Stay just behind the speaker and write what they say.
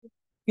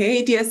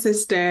Hey, dear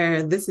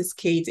sister, this is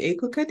Kate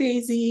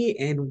Daisy,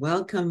 and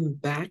welcome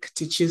back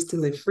to Choose to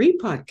Live Free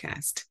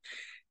podcast.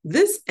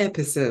 This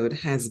episode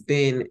has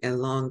been a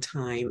long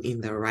time in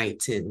the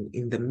writing,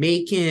 in the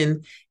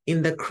making,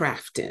 in the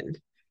crafting.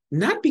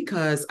 Not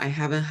because I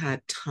haven't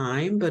had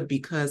time, but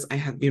because I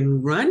have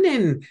been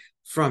running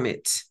from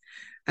it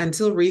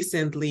until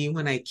recently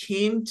when I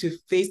came to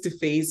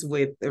face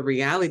with the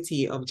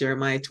reality of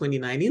Jeremiah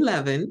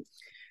 29:11,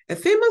 a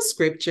famous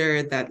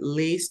scripture that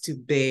lays to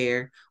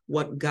bear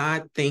what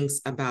God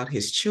thinks about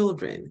his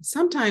children.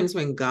 Sometimes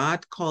when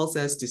God calls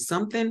us to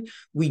something,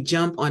 we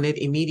jump on it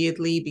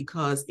immediately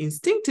because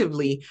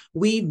instinctively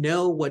we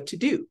know what to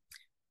do,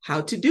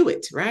 how to do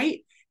it,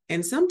 right?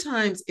 And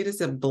sometimes it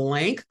is a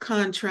blank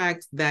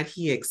contract that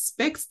he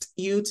expects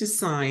you to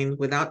sign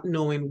without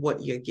knowing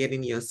what you're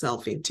getting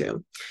yourself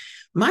into.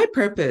 My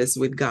purpose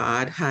with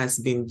God has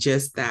been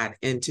just that.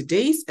 And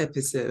today's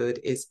episode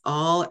is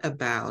all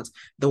about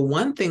the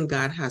one thing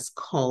God has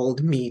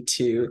called me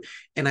to.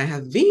 And I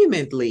have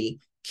vehemently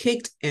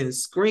kicked and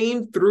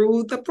screamed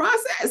through the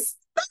process.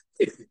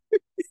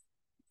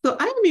 So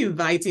I'm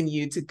inviting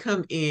you to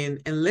come in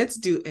and let's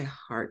do a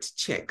heart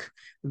check.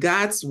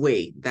 God's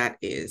way, that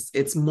is.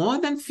 It's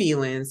more than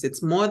feelings.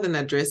 It's more than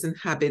addressing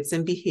habits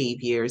and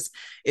behaviors.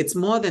 It's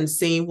more than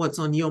saying what's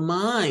on your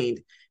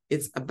mind.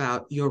 It's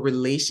about your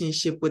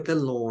relationship with the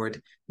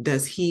Lord.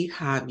 Does he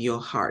have your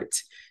heart?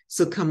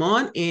 So come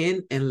on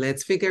in and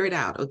let's figure it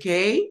out,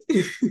 okay?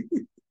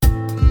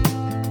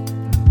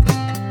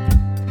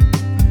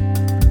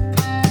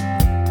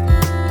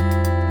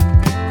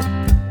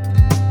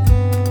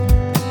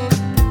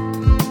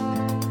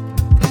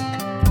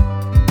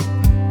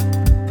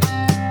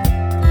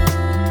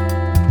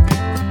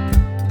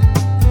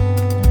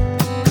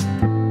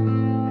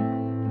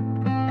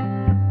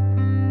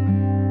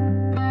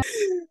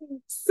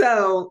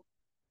 So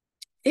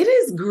it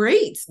is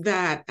great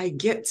that I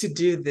get to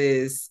do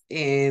this,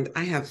 and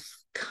I have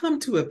come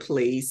to a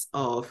place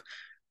of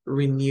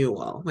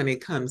renewal when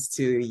it comes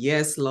to,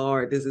 yes,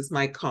 Lord, this is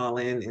my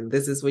calling, and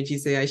this is what you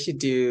say I should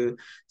do.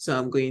 So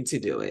I'm going to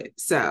do it.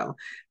 So,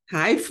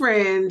 hi,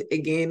 friend.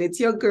 Again, it's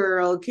your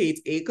girl,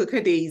 Kate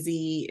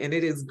Daisy, and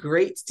it is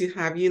great to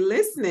have you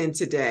listening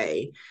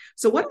today.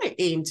 So, what I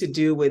aim to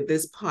do with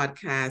this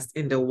podcast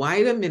in the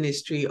wider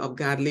ministry of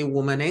Godly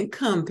Woman and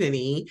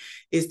Company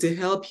is to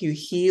help you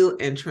heal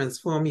and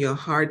transform your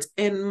heart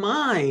and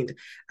mind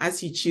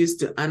as you choose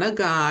to honor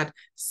God,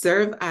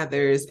 serve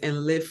others,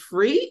 and live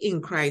free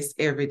in Christ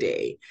every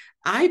day.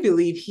 I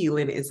believe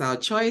healing is our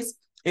choice.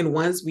 And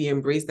once we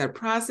embrace that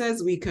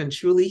process, we can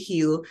truly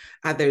heal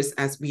others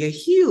as we are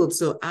healed.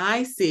 So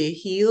I say,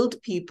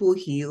 healed people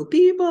heal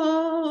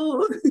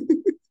people.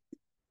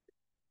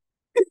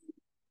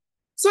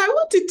 So I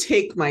want to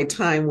take my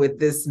time with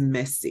this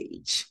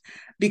message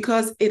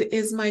because it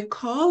is my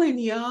calling,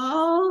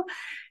 y'all.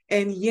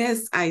 And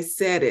yes, I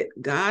said it.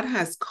 God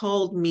has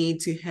called me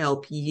to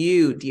help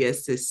you, dear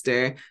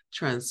sister,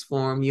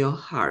 transform your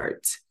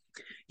heart.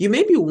 You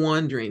may be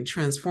wondering,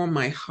 transform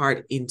my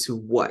heart into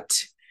what?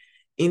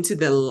 Into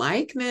the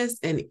likeness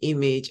and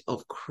image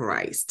of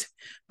Christ.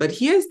 But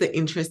here's the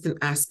interesting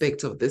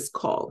aspect of this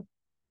call.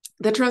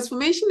 The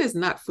transformation is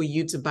not for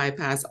you to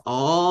bypass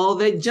all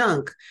the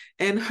junk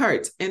and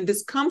hurt and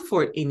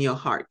discomfort in your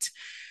heart.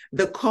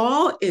 The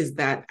call is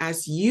that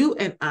as you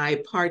and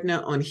I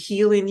partner on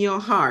healing your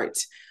heart,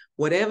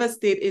 whatever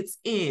state it's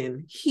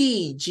in,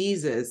 he,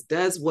 Jesus,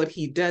 does what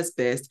he does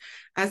best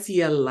as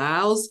he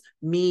allows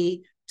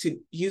me to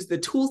use the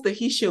tools that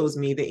he shows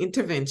me, the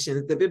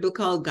interventions, the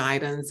biblical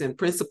guidance and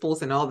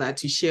principles and all that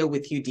to share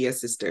with you, dear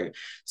sister,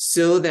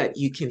 so that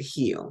you can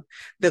heal.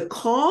 The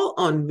call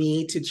on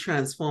me to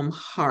transform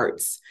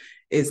hearts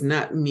is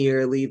not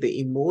merely the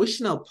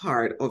emotional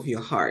part of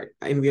your heart,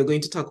 and we're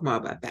going to talk more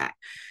about that.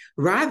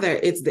 Rather,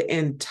 it's the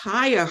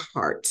entire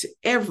heart,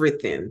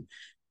 everything.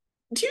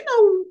 Do you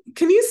know,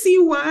 can you see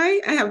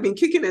why I have been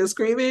kicking and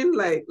screaming?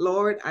 Like,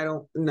 Lord, I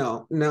don't,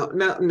 no, no,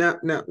 no, no,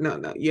 no, no,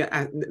 no.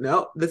 Yeah,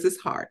 no, this is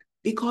hard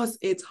because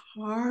it's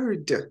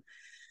hard.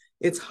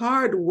 It's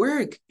hard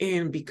work.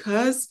 And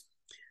because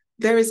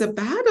there is a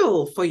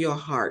battle for your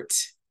heart.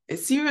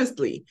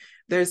 Seriously,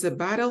 there's a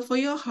battle for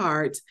your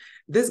heart.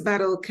 This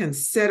battle can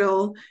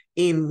settle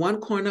in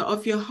one corner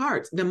of your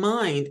heart, the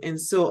mind.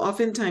 And so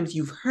oftentimes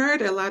you've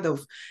heard a lot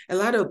of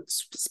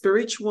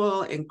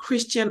spiritual and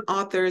Christian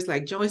authors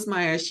like Joyce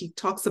Meyer. She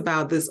talks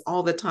about this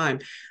all the time.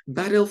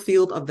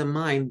 Battlefield of the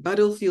mind,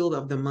 battlefield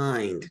of the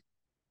mind.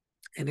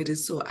 And it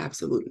is so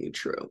absolutely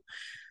true.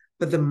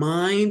 But the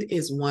mind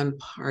is one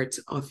part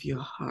of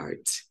your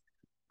heart.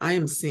 I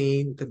am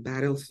saying the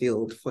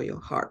battlefield for your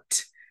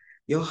heart.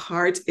 Your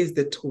heart is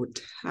the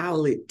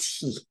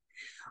totality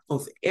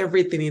of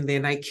everything in there.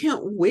 And I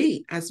can't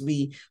wait as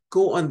we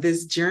go on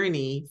this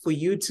journey for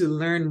you to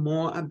learn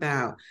more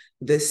about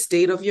the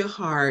state of your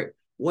heart,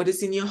 what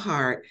is in your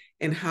heart,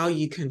 and how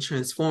you can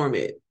transform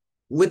it.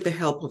 with the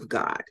help of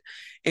God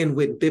and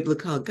with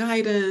biblical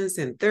guidance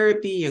and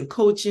therapy and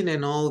coaching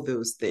and all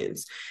those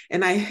things.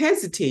 And I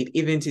hesitate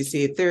even to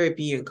say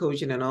therapy and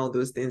coaching and all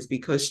those things,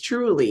 because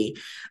truly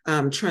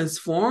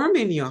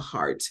transforming your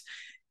heart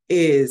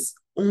is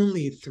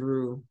only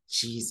through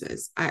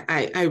Jesus.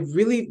 I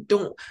really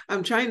don't,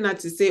 I'm trying not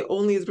to say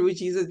only through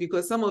Jesus,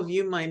 because some of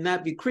you might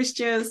not be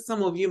Christians,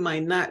 some of you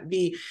might not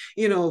be,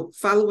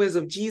 followers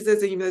of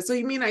Jesus. And you're like, so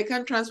you mean I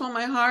can't transform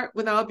my heart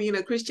without being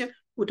a Christian?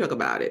 We'll talk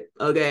about it.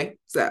 Okay.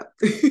 So,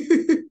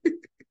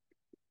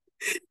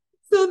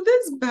 so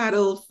this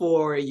battle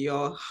for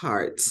your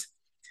heart,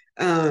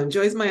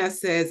 Joyce Meyer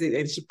says it,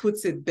 and she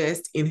puts it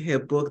best in her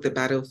book, The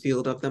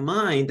Battlefield of the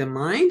Mind. The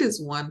mind is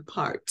one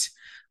part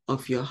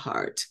of your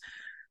heart,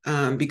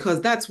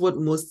 because that's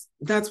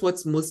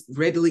what's most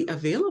readily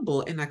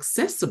available and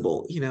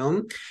accessible.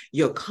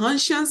 Your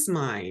conscious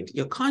mind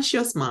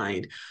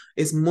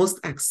is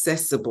most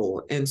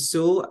accessible, and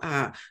so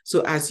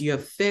as you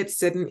have fed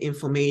certain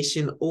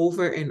information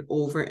over and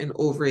over and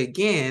over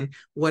again,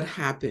 what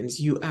happens?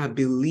 You are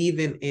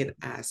believing it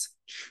as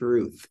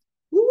truth.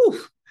 Woo.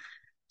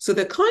 So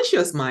the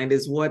conscious mind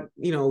is what,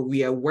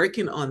 we are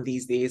working on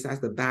these days as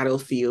the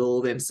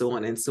battlefield and so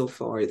on and so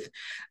forth.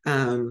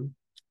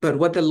 But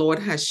what the Lord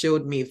has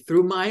showed me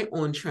through my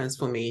own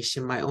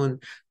transformation, my own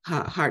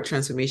heart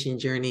transformation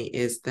journey,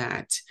 is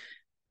that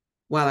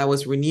while I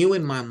was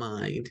renewing my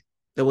mind,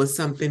 there was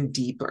something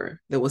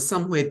deeper. There was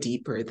somewhere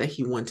deeper that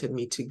he wanted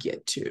me to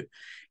get to.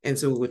 And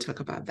so we'll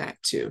talk about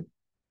that too.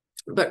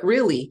 But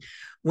really,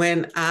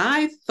 when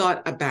I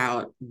thought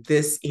about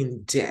this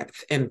in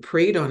depth and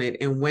prayed on it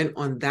and went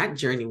on that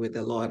journey with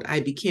the Lord,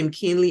 I became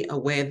keenly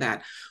aware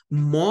that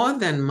more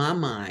than my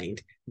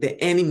mind, the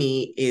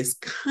enemy is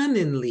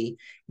cunningly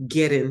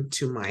getting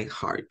to my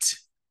heart.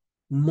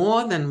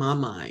 More than my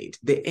mind,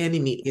 the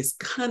enemy is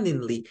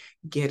cunningly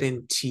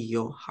getting to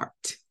your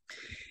heart.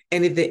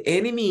 And if the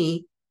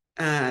enemy,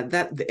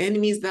 the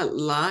enemies that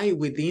lie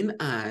within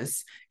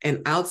us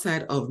and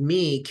outside of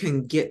me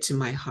can get to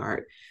my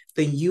heart,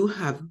 then you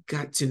have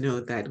got to know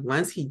that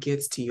once he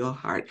gets to your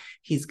heart,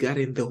 he's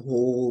gotten the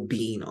whole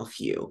being of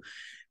you,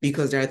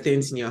 because there are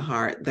things in your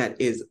heart that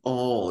is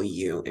all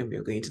you. And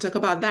we're going to talk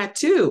about that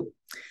too.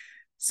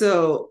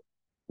 So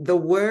the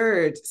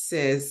word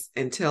says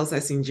and tells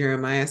us in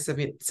Jeremiah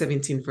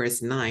 17,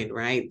 verse 9,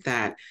 right,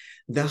 that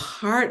the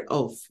heart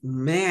of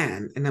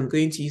man, and I'm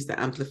going to use the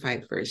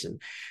Amplified version,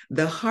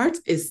 the heart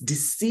is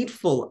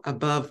deceitful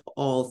above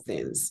all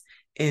things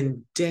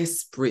and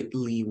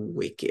desperately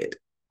wicked.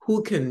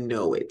 Who can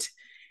know it?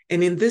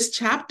 And in this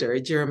chapter,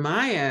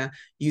 Jeremiah,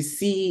 you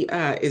see,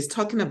 is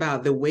talking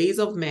about the ways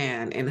of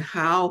man and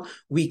how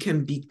we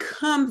can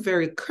become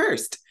very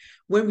cursed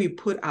when we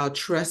put our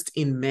trust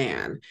in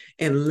man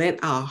and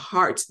let our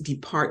hearts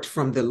depart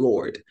from the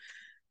Lord.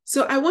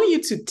 So I want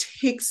you to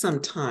take some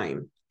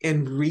time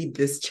and read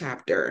this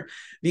chapter,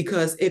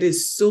 because it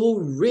is so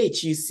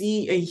rich. You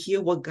see and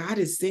hear what God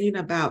is saying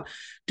about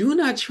do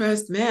not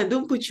trust man.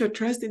 Don't put your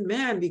trust in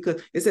man,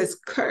 because it says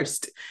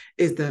cursed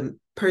is the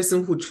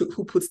person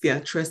who puts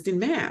their trust in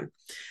man.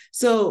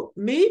 So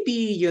maybe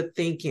you're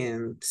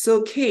thinking,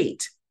 so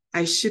Kate,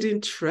 I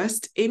shouldn't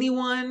trust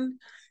anyone.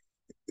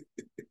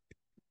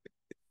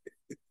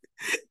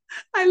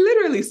 I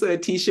literally saw a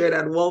t-shirt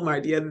at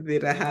Walmart the other day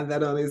that had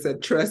that on. It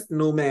said, trust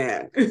no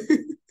man.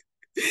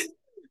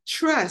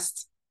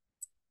 Trust,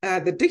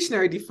 the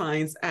dictionary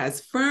defines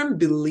as firm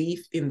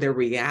belief in the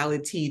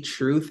reality,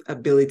 truth,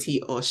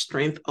 ability, or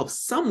strength of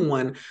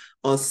someone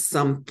or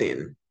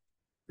something.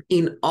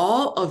 In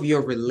all of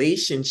your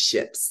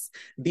relationships,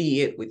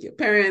 be it with your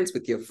parents,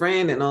 with your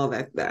friend, and all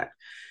that,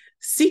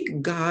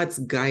 seek God's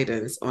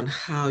guidance on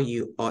how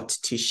you ought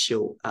to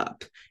show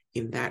up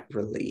in that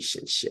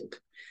relationship.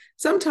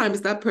 Sometimes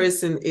that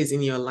person is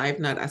in your life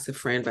not as a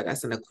friend, but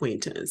as an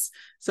acquaintance.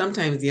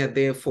 Sometimes they are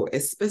there for a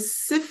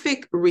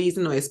specific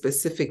reason or a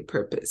specific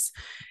purpose.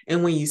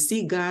 And when you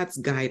see God's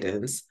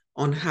guidance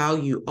on how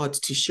you ought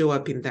to show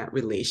up in that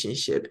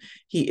relationship,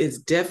 he is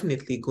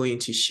definitely going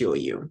to show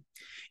you.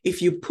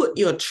 If you put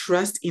your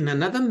trust in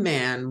another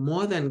man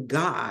more than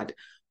God,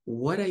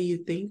 what are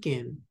you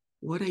thinking?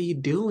 What are you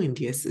doing,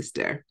 dear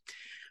sister?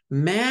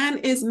 Man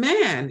is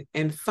man,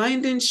 and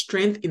finding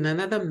strength in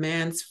another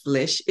man's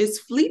flesh is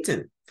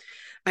fleeting.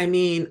 I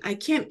mean, I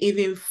can't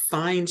even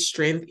find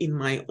strength in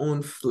my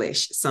own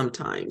flesh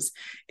sometimes,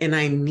 and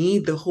I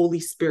need the Holy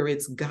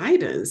Spirit's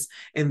guidance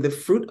and the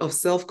fruit of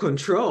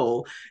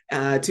self-control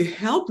to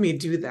help me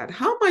do that.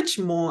 How much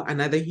more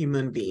another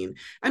human being?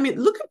 I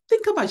mean,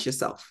 think about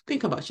yourself.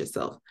 Think about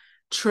yourself.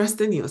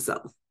 Trust in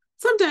yourself.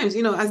 Sometimes,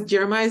 as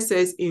Jeremiah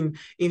says in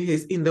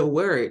the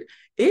word,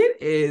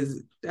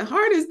 the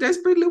heart is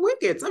desperately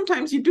wicked.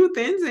 Sometimes you do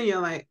things and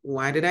you're like,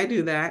 why did I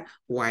do that?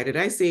 Why did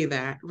I say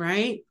that?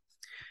 Right?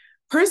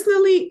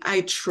 Personally,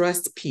 I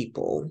trust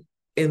people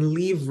and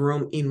leave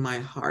room in my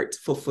heart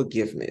for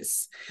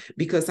forgiveness,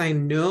 because I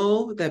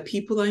know that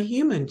people are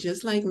human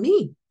just like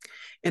me.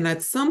 And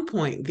at some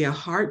point, their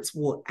hearts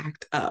will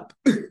act up.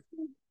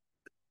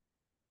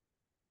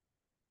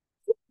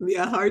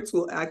 Their hearts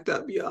will act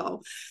up,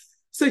 y'all.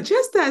 So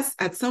just as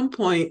at some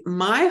point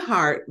my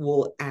heart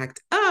will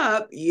act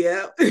up,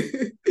 yeah,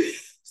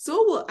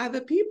 so will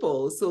other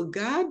people. So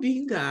God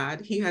being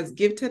God, he has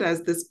gifted us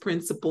this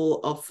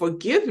principle of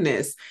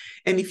forgiveness.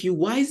 And if you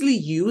wisely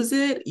use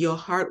it, your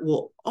heart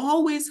will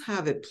always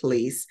have a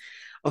place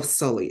of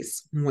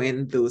solace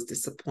when those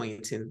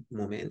disappointing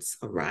moments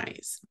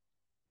arise.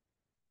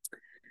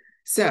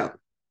 So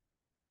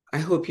I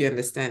hope you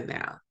understand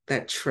now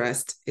that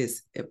trust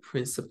is a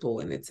principle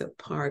and it's a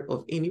part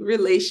of any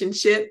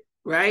relationship,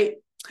 right?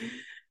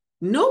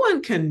 No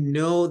one can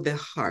know the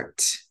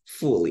heart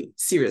fully.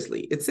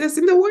 Seriously, it says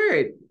in the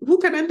word, who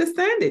can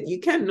understand it?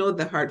 You can't know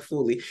the heart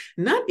fully,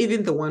 not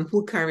even the one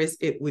who carries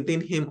it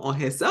within him or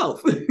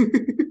herself.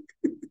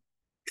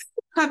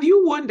 Have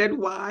you wondered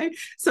why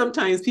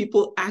sometimes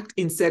people act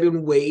in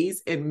certain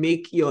ways and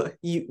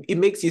it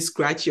makes you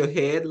scratch your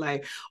head,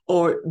 like,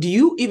 or do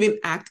you even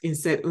act in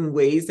certain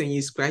ways and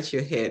you scratch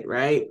your head,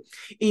 right?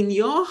 In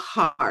your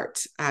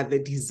heart are the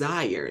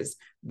desires,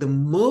 the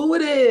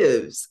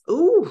motives.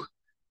 Ooh,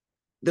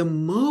 the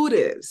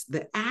motives,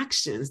 the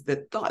actions,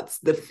 the thoughts,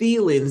 the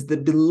feelings, the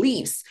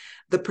beliefs,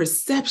 the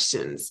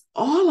perceptions,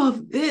 all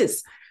of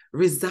this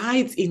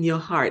resides in your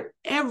heart.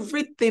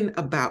 Everything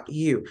about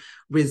you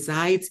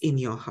resides in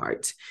your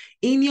heart.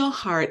 In your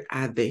heart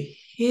are the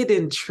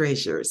hidden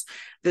treasures,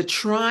 the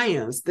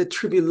triumphs, the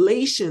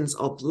tribulations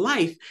of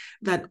life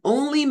that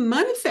only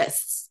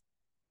manifests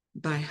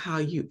by how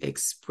you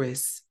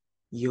express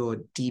your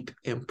deep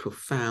and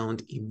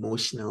profound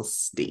emotional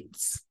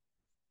states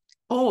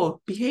or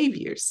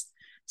behaviors.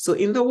 So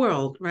in the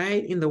world,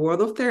 right, in the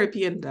world of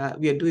therapy and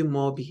we are doing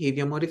more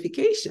behavior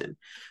modification,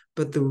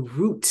 but the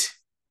root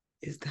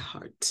is the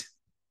heart.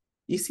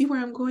 You see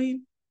where I'm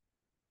going?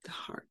 The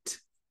heart.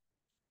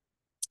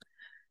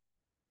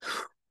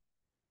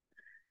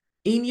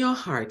 In your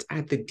heart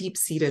are the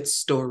deep-seated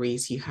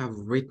stories you have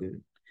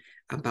written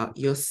about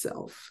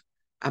yourself,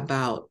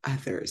 about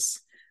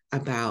others,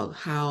 about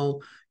how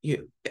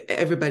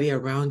everybody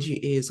around you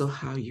is or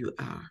how you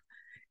are.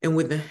 And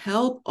with the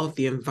help of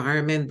the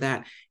environment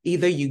that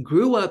either you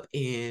grew up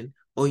in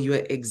or you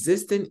are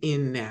existing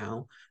in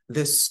now,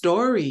 the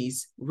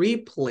stories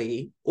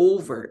replay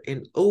over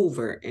and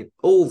over and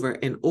over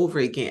and over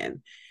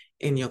again.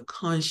 And your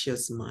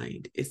conscious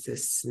mind is a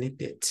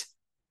snippet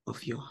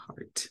of your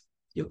heart.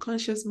 Your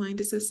conscious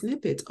mind is a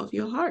snippet of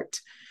your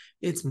heart.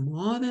 It's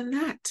more than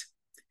that.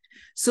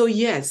 So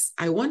yes,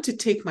 I want to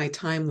take my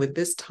time with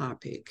this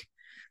topic.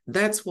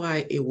 That's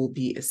why it will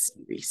be a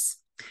series.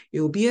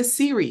 It will be a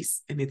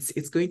series, and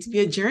it's going to be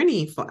a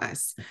journey for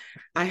us.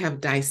 I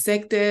have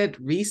dissected,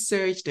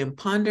 researched, and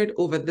pondered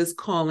over this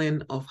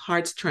calling of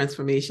heart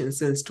transformation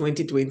since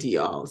 2020,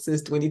 y'all,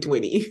 since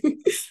 2020,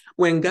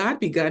 when God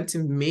began to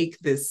make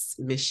this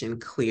mission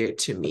clear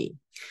to me.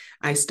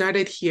 I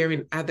started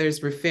hearing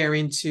others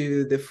referring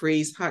to the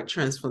phrase heart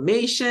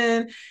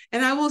transformation,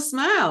 and I will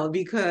smile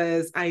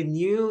because I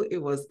knew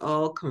it was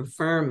all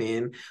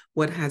confirming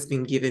what has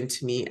been given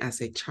to me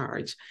as a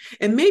charge.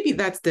 And maybe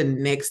that's the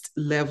next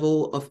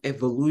level of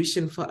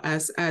evolution for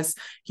us as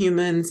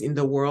humans in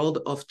the world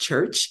of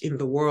church, in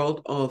the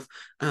world of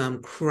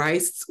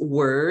Christ's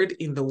word,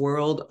 in the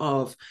world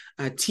of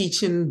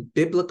teaching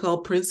biblical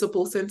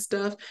principles and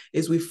stuff,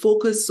 is we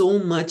focus so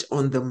much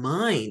on the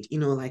mind,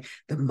 like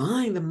the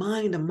mind.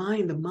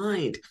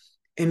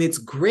 And it's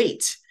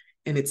great.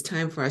 And it's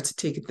time for us to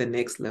take it to the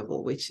next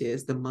level, which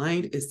is the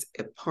mind is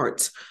a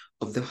part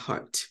of the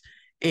heart.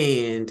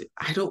 And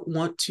I don't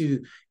want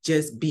to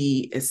just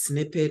be a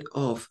snippet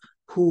of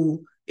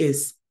who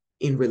is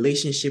in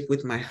relationship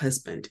with my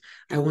husband.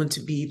 I want to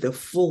be the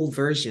full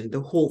version,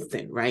 the whole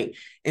thing, right?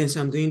 And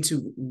so I'm going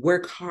to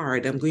work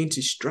hard. I'm going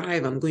to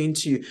strive. I'm going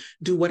to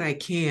do what I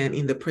can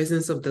in the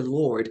presence of the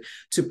Lord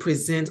to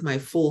present my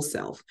full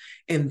self.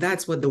 And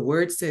that's what the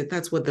word said.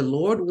 That's what the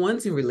Lord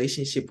wants in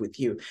relationship with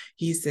you.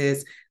 He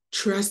says,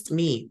 trust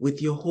me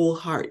with your whole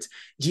heart.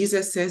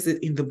 Jesus says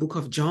it in the book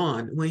of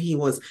John when he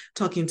was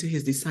talking to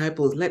his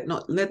disciples, let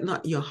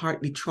not your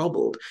heart be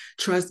troubled.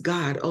 Trust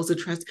God, also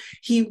trust.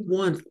 He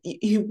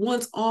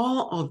wants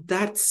all of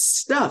that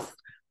stuff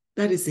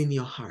that is in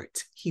your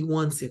heart. He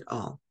wants it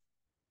all.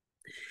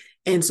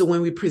 And so when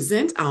we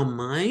present our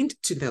mind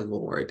to the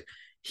Lord,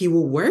 he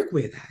will work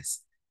with us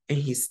and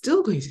he's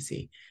still going to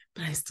say,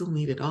 but I still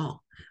need it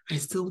all. I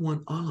still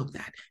want all of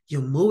that.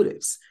 Your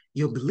motives,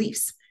 your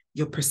beliefs,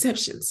 your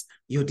perceptions,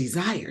 your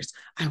desires.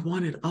 I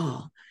want it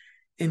all.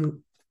 And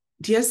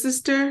dear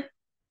sister,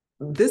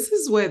 this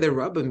is where the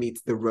rubber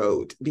meets the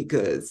road,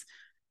 because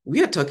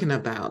we are talking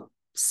about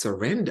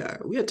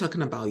surrender. We are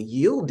talking about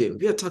yielding.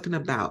 We are talking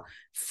about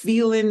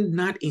feeling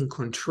not in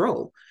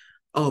control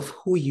of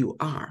who you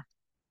are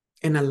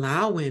and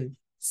allowing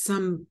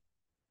someone,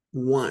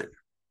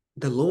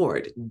 the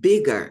Lord,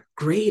 bigger,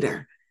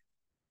 greater,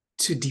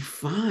 to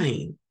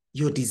define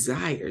your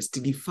desires,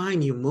 to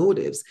define your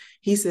motives.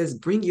 He says,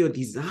 bring your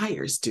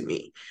desires to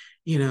me,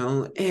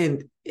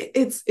 and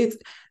it's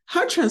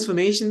heart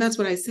transformation. That's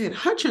what I said.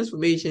 Heart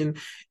transformation,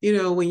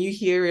 when you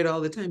hear it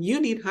all the time, you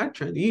need heart.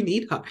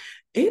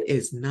 It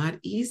is not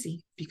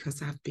easy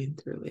because I've been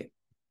through it.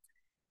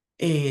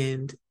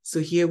 And so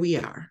here we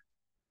are.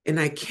 And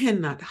I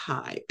cannot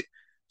hide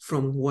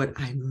from what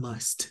I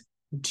must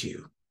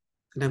do.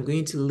 And I'm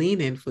going to lean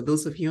in for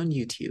those of you on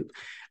YouTube.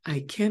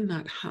 I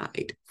cannot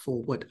hide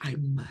for what I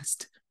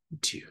must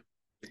do.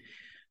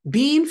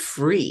 Being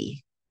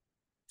free,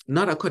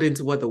 not according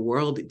to what the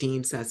world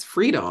deems as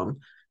freedom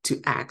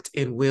to act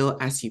and will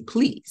as you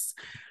please,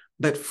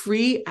 but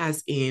free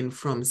as in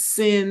from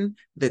sin,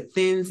 the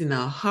things in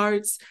our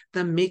hearts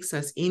that makes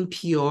us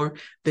impure,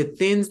 the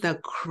things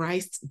that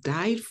Christ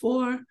died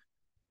for.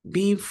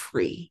 Being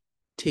free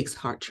takes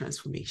heart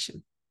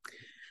transformation.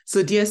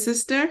 So, dear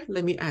sister,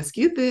 let me ask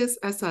you this,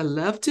 as I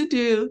love to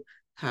do.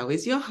 How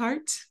is your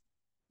heart?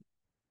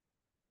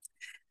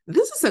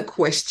 This is a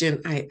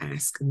question I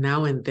ask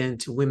now and then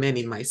to women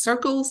in my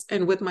circles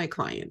and with my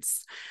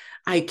clients.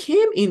 I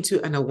came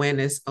into an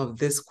awareness of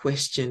this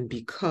question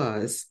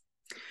because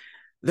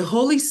the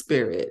Holy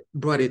Spirit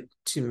brought it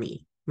to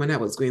me when I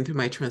was going through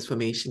my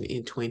transformation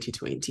in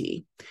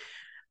 2020.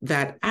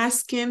 That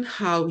asking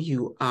how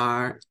you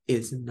are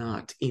is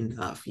not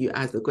enough. You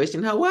ask the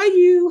question, how are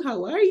you?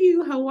 How are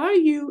you? How are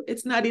you?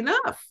 It's not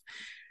enough.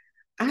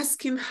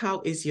 Asking how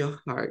is your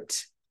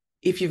heart?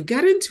 If you've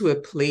gotten to a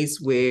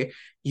place where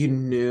you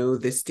know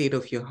the state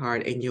of your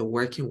heart and you're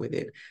working with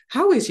it,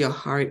 how is your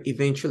heart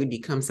eventually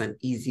becomes an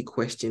easy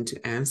question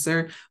to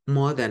answer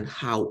more than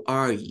how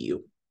are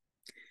you?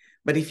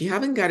 But if you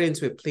haven't gotten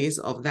to a place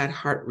of that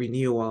heart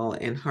renewal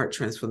and heart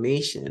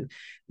transformation,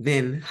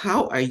 then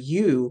how are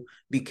you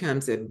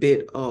becomes a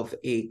bit of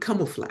a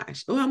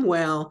camouflage. Oh, I'm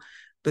well.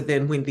 But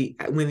then when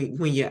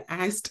you're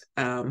asked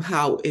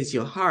how is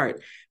your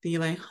heart, then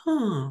you're like,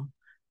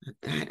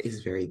 that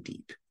is very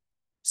deep.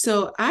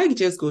 So I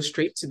just go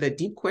straight to the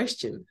deep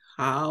question.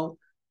 How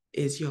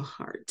is your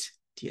heart,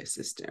 dear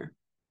sister?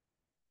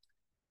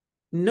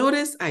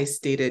 Notice I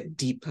stated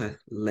deeper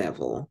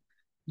level.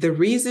 The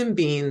reason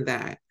being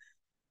that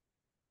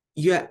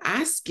you're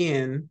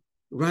asking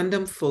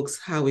random folks,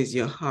 how is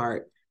your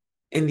heart?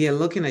 And they're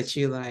looking at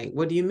you like,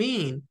 what do you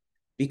mean?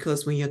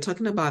 Because when you're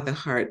talking about the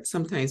heart,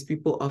 sometimes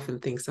people often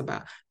think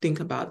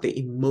about the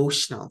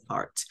emotional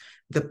heart,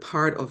 the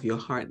part of your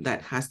heart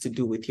that has to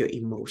do with your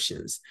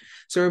emotions.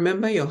 So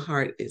remember, your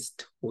heart is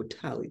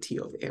totality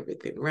of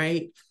everything,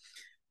 right?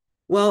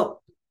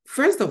 Well,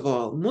 first of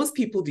all, most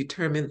people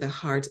determine the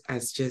heart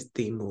as just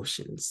the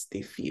emotions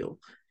they feel.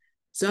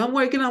 So I'm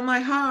working on my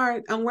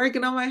heart. I'm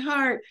working on my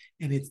heart.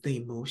 And it's the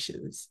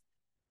emotions.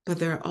 But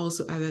there are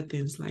also other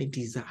things like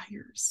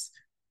desires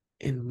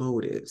and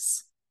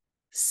motives,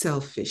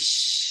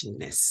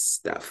 selfishness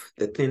stuff,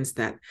 the things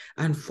that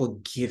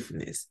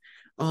unforgiveness,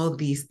 all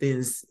these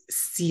things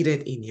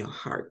seated in your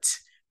heart,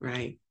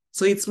 right?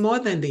 So it's more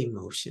than the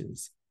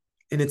emotions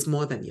and it's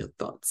more than your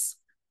thoughts.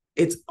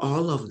 It's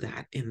all of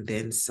that and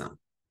then some.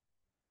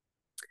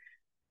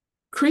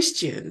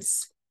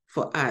 Christians,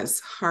 for us,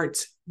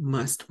 heart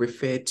must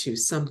refer to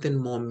something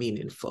more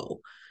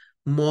meaningful,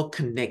 more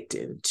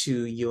connecting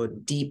to your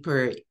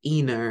deeper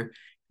inner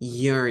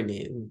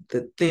yearning,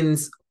 the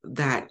things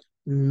that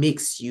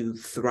makes you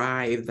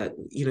thrive, that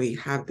you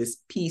have this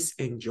peace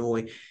and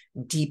joy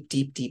deep,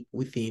 deep, deep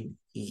within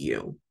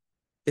you.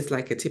 It's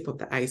like a tip of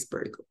the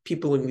iceberg.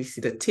 People only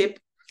see the tip,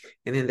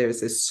 and then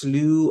there's a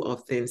slew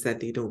of things that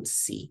they don't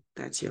see.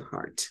 That's your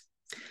heart.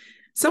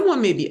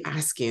 Someone may be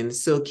asking,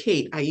 so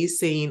Kate, are you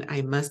saying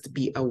I must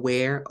be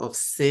aware of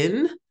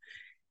sin?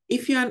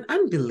 If you're an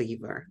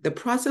unbeliever, the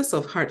process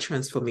of heart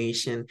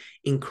transformation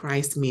in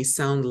Christ may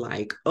sound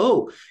like,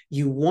 oh,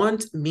 you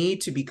want me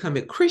to become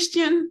a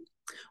Christian?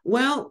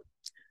 Well,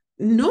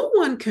 no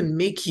one can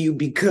make you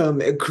become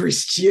a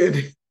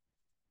Christian.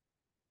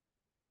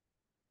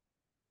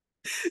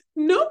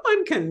 No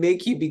one can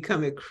make you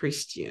become a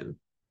Christian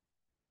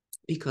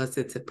because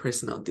it's a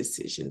personal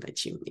decision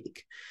that you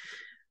make.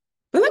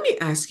 But let me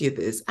ask you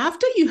this.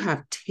 After you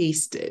have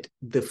tasted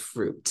the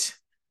fruit,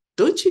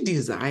 don't you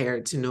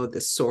desire to know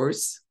the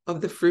source of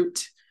the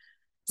fruit?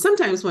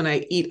 Sometimes when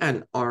I eat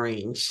an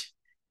orange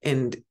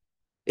and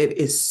it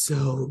is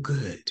so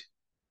good,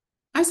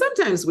 I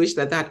sometimes wish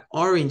that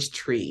orange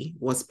tree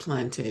was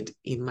planted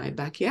in my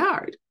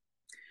backyard.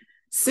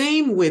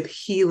 Same with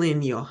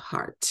healing your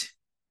heart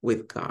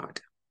with God.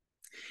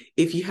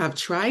 If you have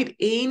tried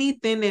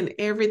anything and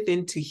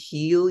everything to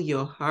heal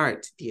your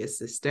heart, dear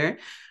sister,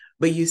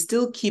 but you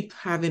still keep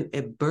having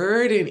a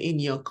burden in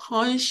your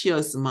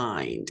conscious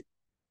mind,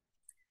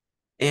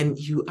 and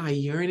you are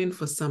yearning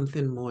for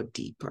something more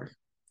deeper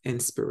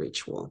and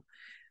spiritual,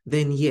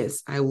 then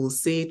yes, I will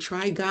say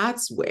try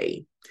God's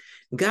way.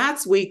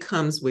 God's way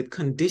comes with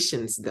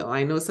conditions, though.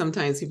 I know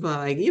sometimes people are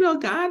like,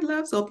 God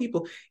loves all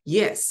people.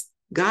 Yes,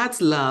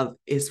 God's love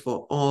is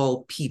for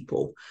all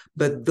people,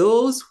 but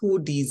those who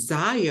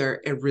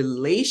desire a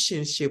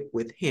relationship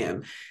with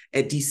Him,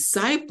 a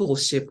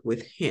discipleship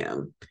with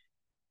Him,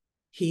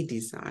 He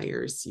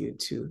desires you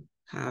to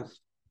have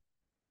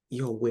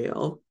your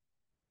will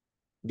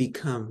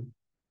become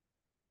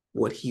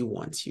what He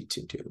wants you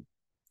to do.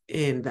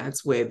 And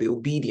that's where the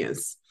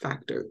obedience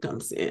factor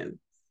comes in.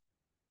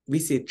 We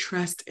say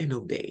trust and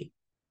obey,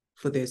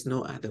 for there's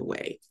no other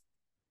way.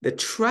 The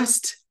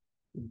trust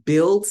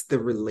builds the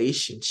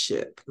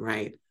relationship,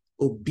 right?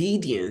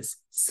 Obedience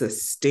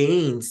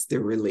sustains the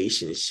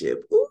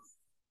relationship. Ooh.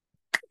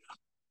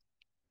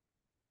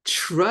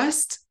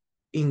 Trust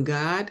in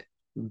God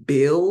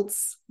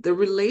builds the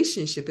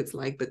relationship. It's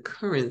like the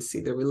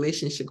currency, the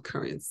relationship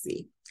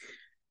currency.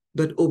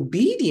 But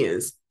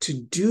obedience to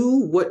do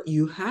what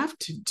you have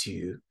to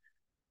do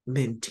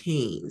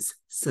maintains,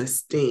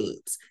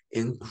 sustains,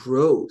 and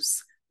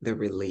grows the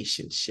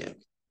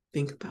relationship.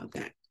 Think about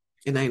that.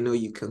 And I know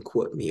you can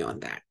quote me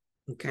on that.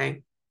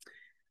 Okay.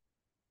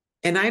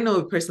 And I know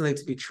it personally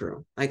to be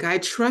true. Like, I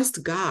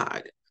trust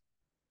God,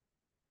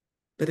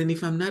 but then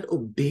if I'm not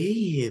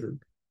obeying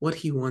what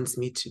he wants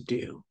me to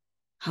do,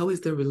 how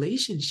is the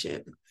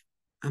relationship?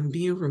 I'm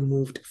being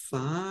removed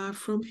far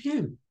from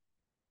him,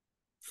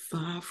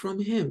 far from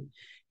him.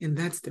 And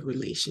that's the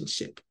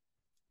relationship.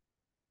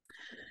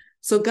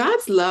 So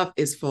God's love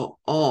is for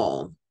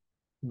all,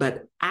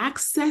 but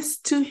access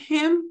to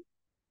him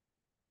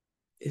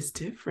is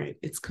different.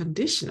 It's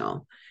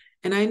conditional.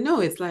 And I know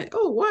it's like,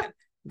 oh, what?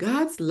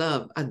 God's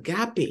love,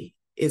 agape,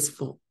 is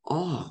for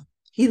all.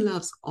 He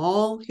loves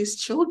all his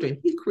children.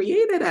 He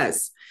created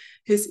us.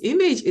 His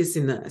image is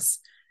in us.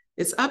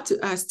 It's up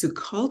to us to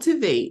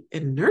cultivate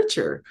and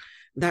nurture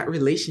that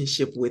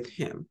relationship with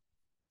him.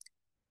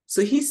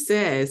 So he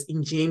says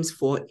in James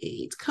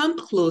 4:8, come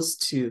close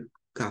to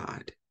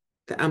God.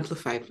 The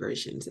Amplified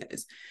Version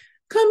says,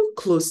 come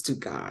close to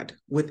God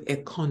with a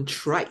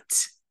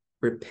contrite,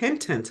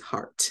 repentant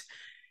heart,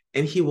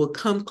 and he will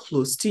come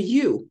close to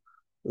you.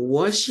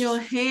 Wash your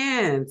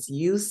hands,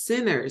 you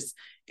sinners,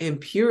 and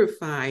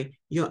purify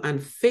your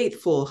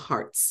unfaithful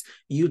hearts,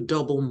 you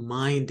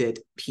double-minded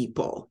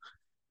people.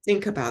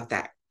 Think about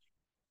that.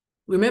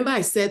 Remember,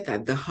 I said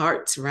that the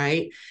heart,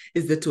 right,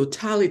 is the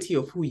totality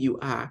of who you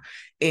are,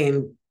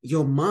 and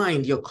your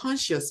mind, your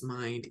conscious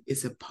mind,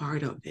 is a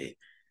part of it.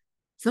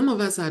 Some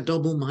of us are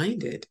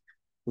double-minded.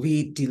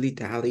 We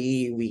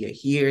dilly-dally, we are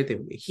here,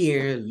 then we're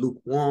here,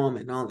 lukewarm,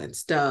 and all that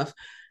stuff.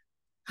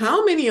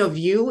 How many of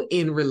you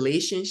in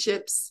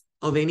relationships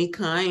of any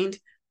kind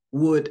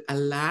would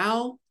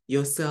allow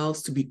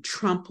yourselves to be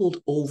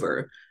trampled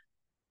over?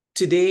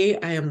 Today,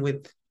 I am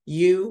with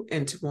you,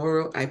 and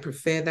tomorrow I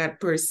prefer that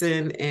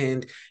person,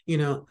 and,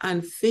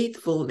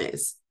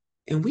 unfaithfulness.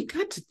 And we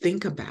got to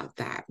think about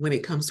that when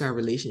it comes to our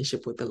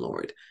relationship with the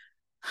Lord.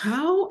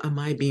 How am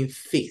I being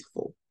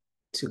faithful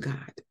to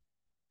God?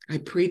 I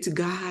pray to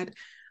God.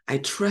 I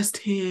trust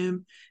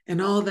him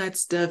and all that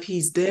stuff.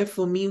 He's there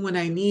for me when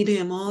I need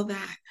him, all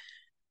that.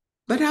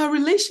 But our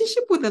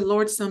relationship with the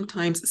Lord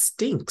sometimes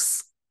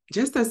stinks,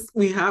 just as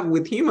we have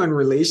with human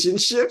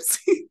relationships,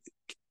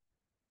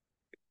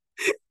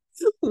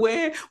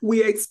 where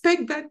we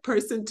expect that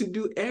person to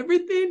do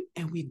everything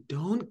and we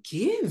don't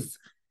give.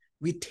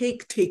 We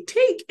take,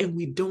 and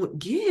we don't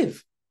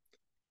give.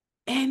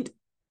 And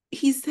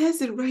he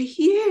says it right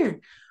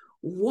here.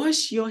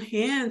 Wash your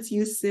hands,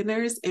 you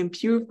sinners, and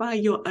purify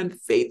your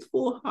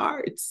unfaithful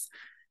hearts.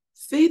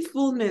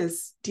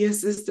 Faithfulness, dear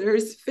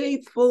sisters,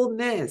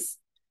 faithfulness.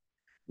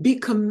 Be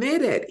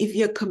committed. If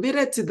you're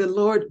committed to the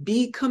Lord,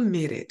 be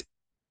committed.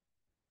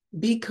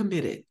 Be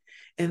committed.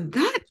 And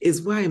that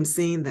is why I'm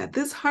saying that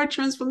this heart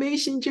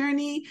transformation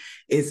journey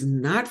is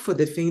not for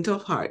the faint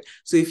of heart.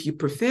 So if you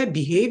prefer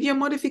behavior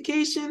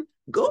modification,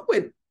 go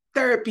with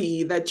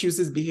therapy that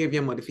chooses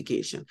behavior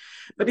modification.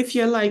 But if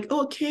you're like,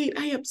 oh, Kate,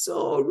 I am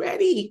so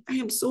ready. I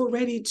am so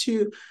ready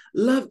to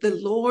love the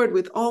Lord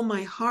with all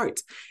my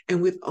heart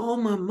and with all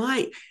my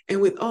might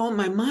and with all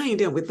my mind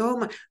and with all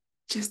my,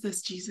 just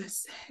as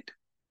Jesus said,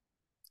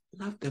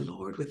 love the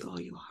Lord with all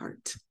your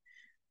heart.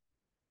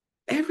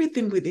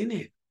 Everything within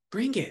it,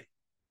 bring it.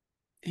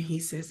 And he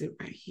says it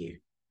right here.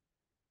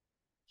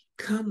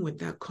 Come with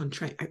that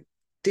contrite.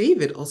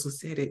 David also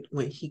said it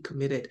when he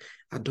committed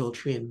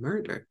adultery and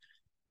murder.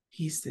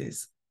 He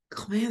says,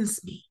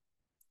 cleanse me,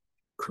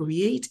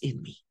 create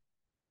in me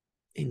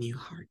a new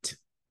heart.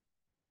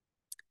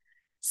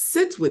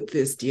 Sit with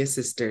this, dear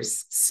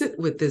sisters. Sit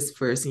with this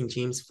verse in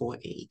James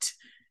 4:8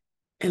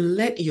 and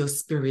let your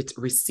spirit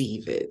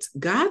receive it.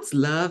 God's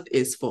love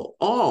is for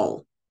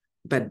all,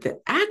 but the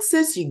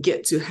access you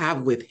get to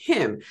have with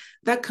him,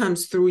 that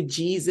comes through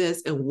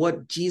Jesus and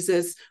what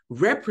Jesus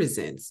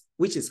represents,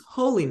 which is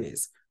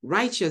holiness,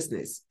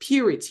 righteousness,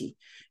 purity.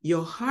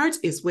 Your heart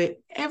is where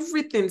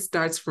everything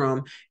starts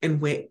from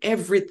and where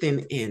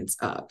everything ends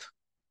up.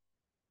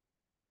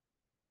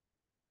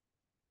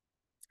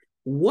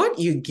 What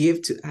you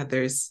give to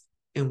others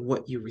and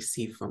what you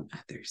receive from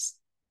others.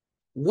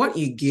 What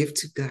you give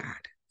to God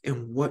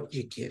and what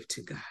you give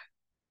to God.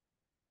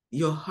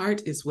 Your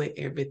heart is where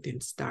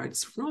everything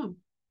starts from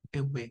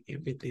and where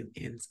everything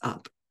ends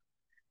up.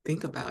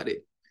 Think about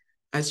it.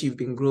 As you've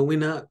been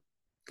growing up,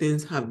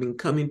 things have been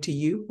coming to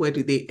you. Where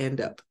do they end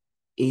up?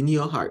 In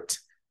your heart.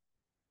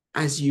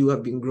 As you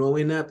have been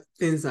growing up,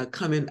 things are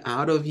coming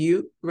out of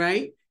you,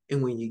 right?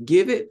 And when you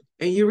give it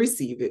and you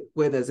receive it,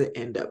 where does it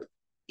end up?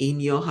 In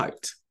your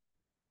heart.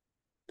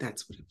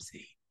 That's what I'm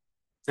saying.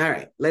 All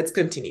right, let's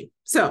continue.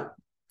 So,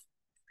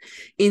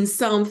 in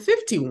Psalm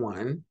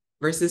 51,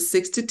 verses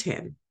 6 to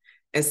 10,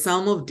 A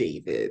Psalm of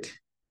David.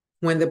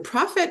 When the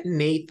prophet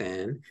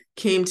Nathan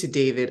came to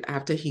David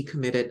after he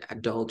committed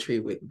adultery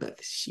with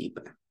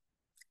Bathsheba.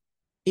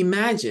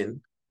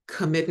 Imagine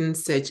committing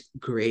such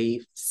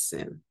grave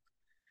sin.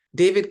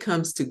 David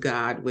comes to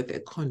God with a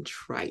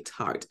contrite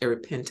heart, a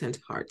repentant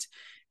heart,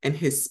 and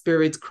his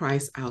spirit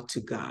cries out to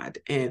God.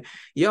 And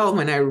y'all,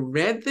 when I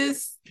read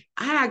this,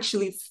 I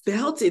actually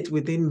felt it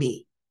within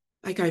me.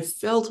 Like I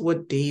felt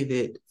what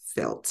David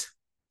felt.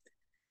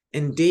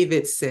 And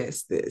David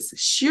says this,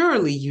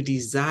 surely you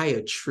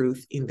desire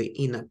truth in the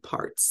inner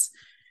parts.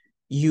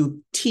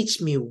 You teach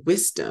me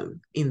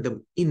wisdom in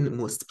the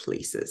inmost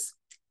places.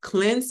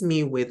 Cleanse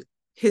me with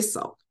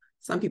hyssop.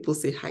 Some people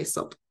say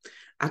hyssop.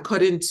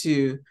 According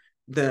to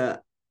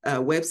the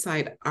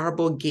website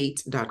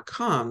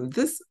arborgate.com,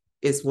 this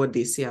is what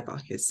they say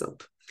about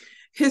hyssop.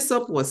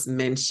 Hyssop was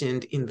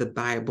mentioned in the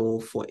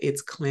Bible for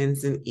its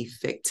cleansing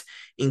effect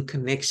in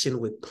connection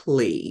with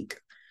plague,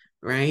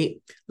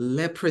 right?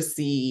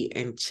 Leprosy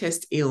and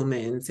chest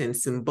ailments, and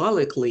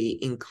symbolically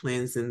in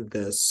cleansing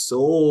the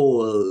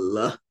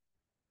soul.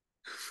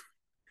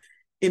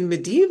 In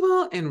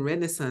medieval and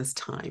Renaissance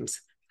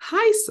times,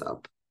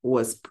 hyssop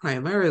was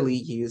primarily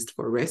used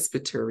for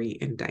respiratory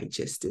and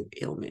digestive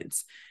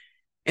ailments.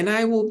 And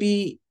I will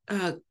be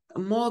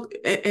more,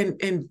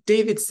 and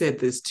David said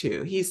this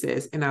too. He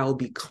says, and I will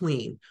be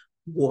clean.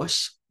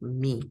 Wash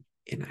me,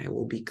 and I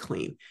will be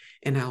clean.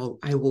 And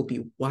I will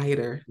be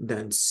whiter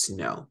than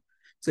snow.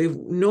 So if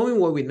knowing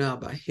what we know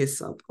about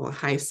hyssop or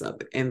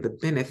hyssop and the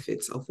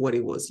benefits of what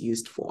it was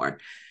used for,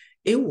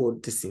 it will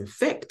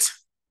disinfect.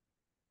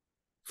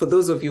 For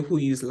those of you who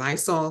use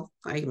Lysol,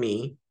 like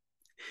me,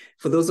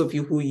 for those of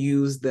you who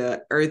use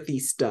the earthy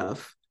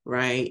stuff,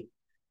 right?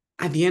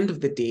 At the end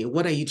of the day,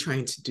 what are you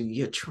trying to do?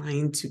 You're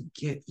trying to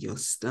get your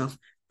stuff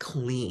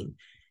clean.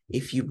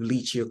 If you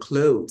bleach your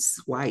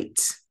clothes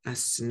white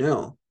as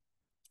snow.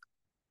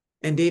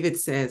 And David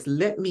says,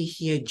 let me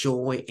hear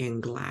joy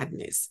and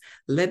gladness.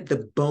 Let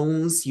the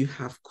bones you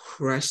have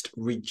crushed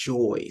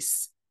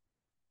rejoice.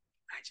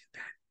 Imagine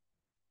that.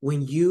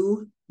 When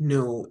you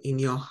know in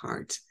your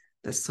heart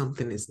that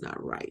something is not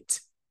right,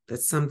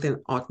 that something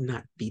ought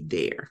not be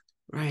there,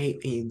 right?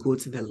 And you go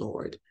to the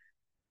Lord.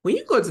 When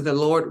you go to the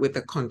Lord with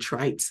a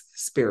contrite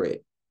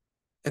spirit,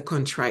 a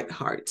contrite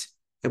heart,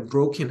 a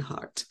broken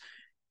heart,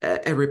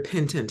 a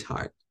repentant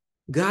heart,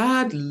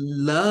 God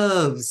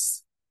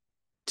loves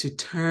to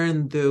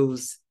turn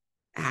those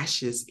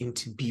ashes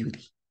into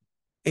beauty.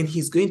 And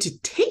he's going to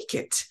take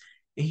it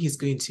and he's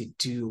going to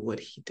do what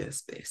he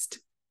does best.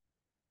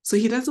 So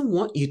he doesn't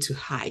want you to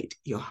hide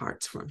your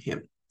heart from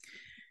him.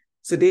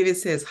 So David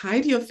says,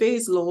 hide your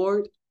face,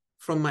 Lord,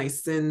 from my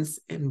sins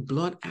and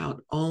blot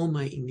out all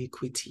my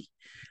iniquity.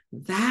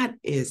 That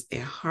is a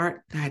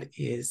heart that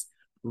is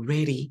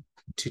ready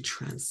to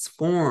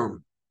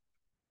transform.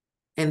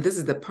 And this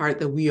is the part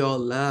that we all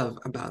love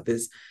about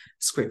this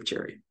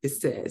scripture. It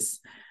says,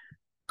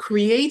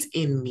 create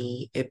in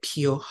me a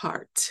pure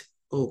heart,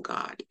 O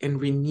God,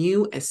 and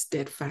renew a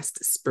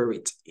steadfast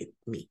spirit in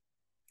me.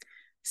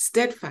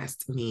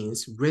 Steadfast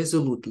means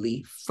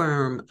resolutely,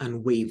 firm,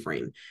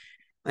 unwavering.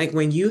 Like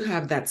when you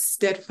have that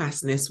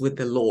steadfastness with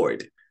the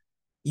Lord,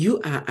 you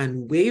are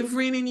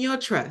unwavering in your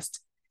trust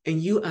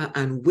and you are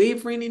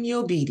unwavering in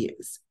your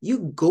obedience.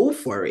 You go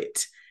for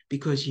it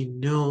because you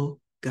know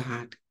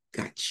God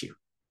got you.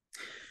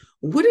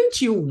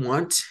 Wouldn't you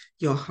want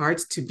your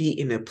heart to be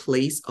in a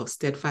place of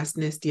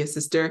steadfastness, dear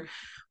sister,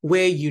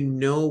 where you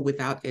know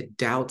without a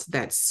doubt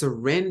that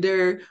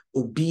surrender,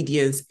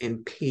 obedience,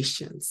 and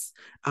patience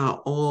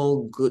are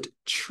all good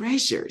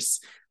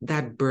treasures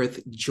that birth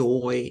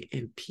joy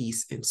and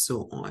peace and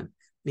so on?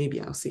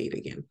 Maybe I'll say it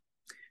again.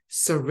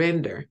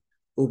 Surrender,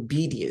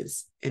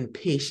 obedience, and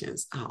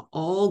patience are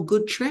all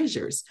good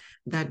treasures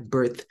that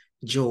birth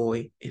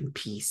joy and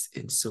peace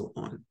and so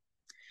on.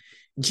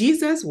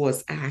 Jesus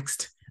was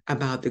asked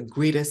about the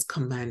greatest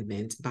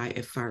commandment by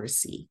a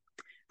Pharisee,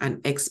 an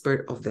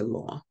expert of the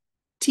law.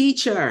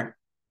 Teacher,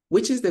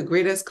 which is the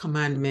greatest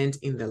commandment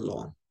in the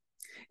law?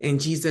 And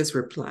Jesus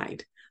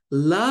replied,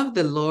 love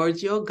the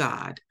Lord your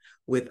God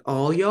with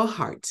all your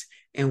heart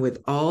and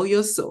with all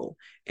your soul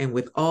and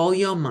with all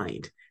your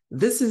mind.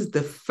 This is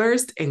the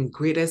first and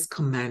greatest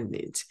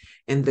commandment.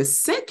 And the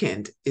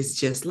second is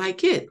just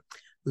like it.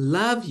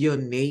 Love your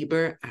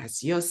neighbor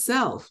as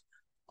yourself.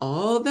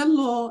 All the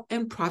law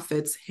and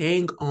prophets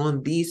hang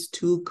on these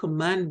two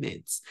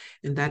commandments.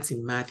 And that's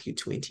in Matthew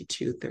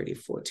 22,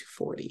 34 to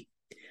 40.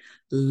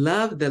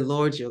 Love the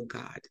Lord your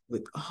God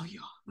with all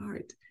your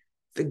heart.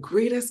 The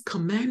greatest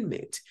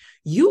commandment.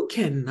 You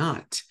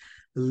cannot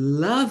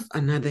love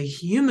another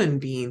human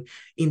being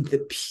in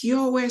the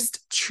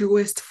purest,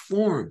 truest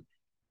form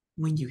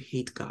when you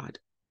hate God.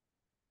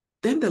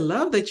 Then the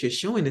love that you're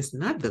showing is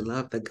not the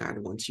love that God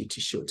wants you to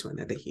show to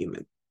another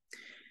human.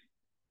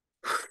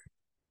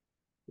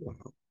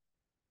 Wow.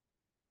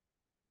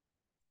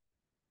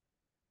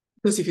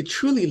 Because if you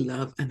truly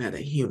love another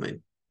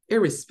human,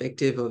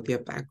 irrespective of their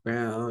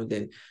background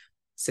and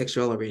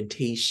sexual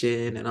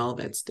orientation and all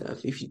that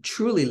stuff, if you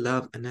truly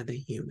love another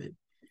human,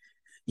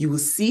 you will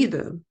see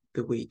them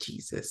the way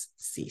Jesus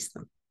sees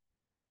them.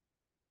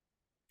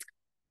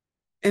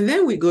 And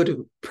then we go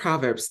to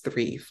Proverbs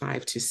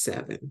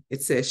 3:5-7.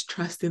 It says,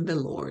 trust in the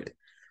Lord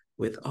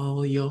with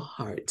all your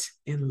heart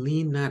and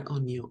lean not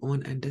on your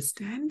own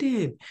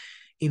understanding.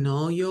 In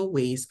all your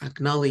ways,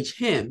 acknowledge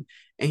him,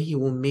 and he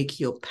will make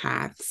your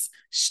paths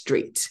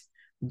straight.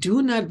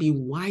 Do not be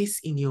wise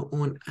in your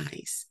own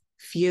eyes.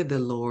 Fear the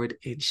Lord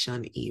and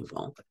shun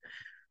evil.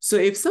 So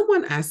if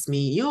someone asks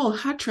me,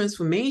 heart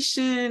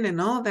transformation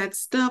and all that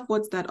stuff,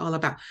 what's that all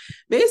about?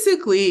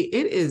 Basically,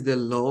 it is the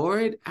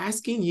Lord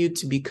asking you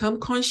to become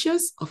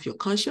conscious of your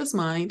conscious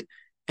mind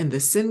and the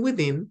sin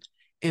within,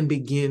 and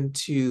begin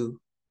to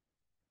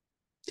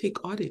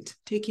take audit,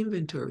 take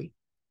inventory,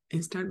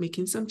 and start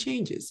making some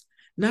changes.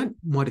 Not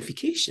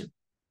modification,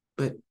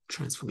 but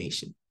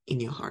transformation in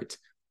your heart.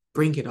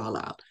 Bring it all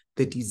out.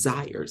 The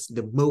desires,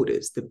 the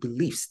motives, the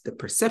beliefs, the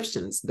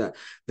perceptions, the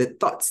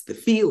thoughts, the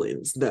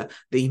feelings, the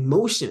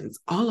emotions,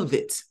 all of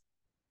it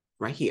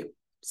right here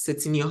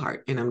sits in your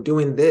heart. And I'm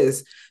doing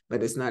this,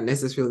 but it's not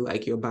necessarily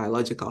like your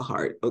biological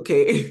heart,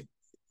 okay?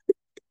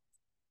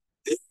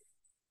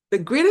 The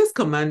greatest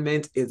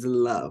commandment is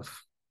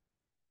love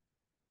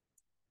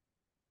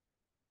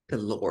the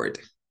Lord,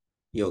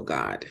 your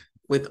God,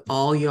 with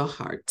all your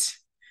heart.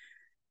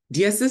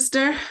 Dear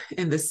sister,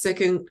 and the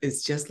second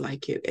is just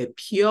like it. A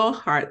pure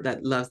heart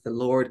that loves the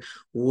Lord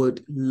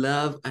would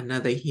love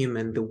another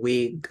human the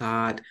way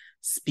God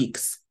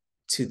speaks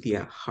to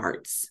their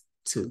hearts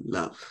to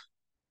love.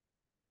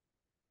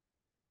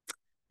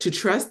 To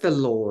trust the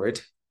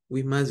Lord,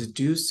 we must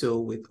do so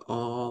with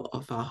all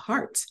of our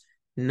heart,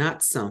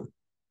 not some,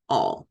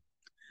 all.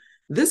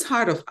 This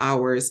heart of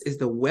ours is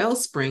the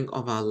wellspring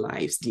of our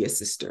lives, dear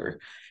sister.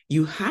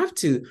 You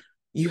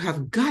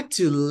have got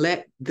to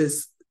let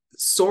this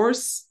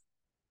source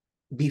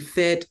be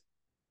fed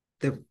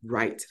the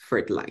right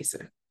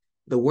fertilizer.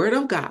 The word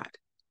of God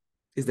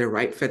is the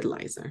right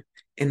fertilizer,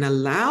 and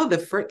allow the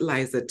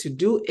fertilizer to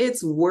do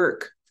its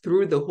work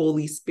through the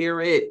Holy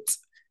Spirit.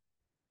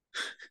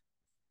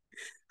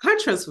 Heart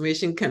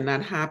transformation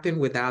cannot happen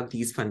without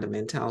these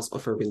fundamentals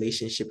of a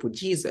relationship with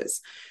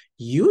Jesus.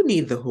 You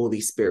need the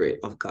Holy Spirit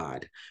of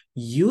God.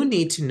 You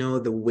need to know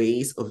the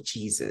ways of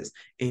Jesus,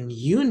 and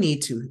you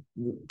need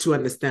to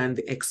understand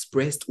the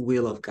expressed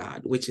will of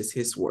God, which is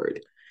his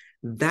word.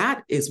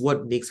 That is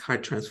what makes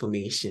heart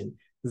transformation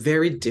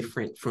very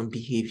different from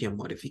behavior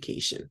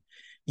modification.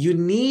 You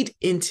need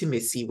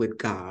intimacy with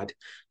God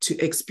to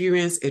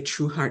experience a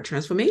true heart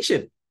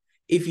transformation.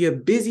 If you're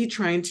busy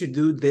trying to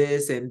do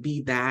this and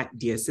be that,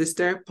 dear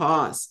sister,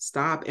 pause,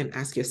 stop, and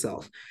ask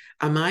yourself,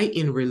 am I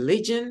in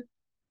religion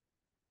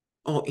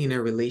or in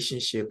a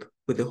relationship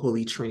with the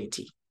Holy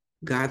Trinity?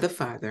 God the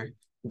Father,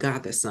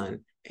 God the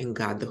Son, and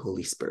God the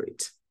Holy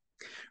Spirit.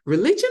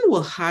 Religion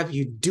will have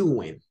you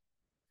doing.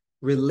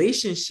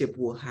 Relationship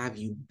will have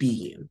you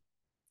being.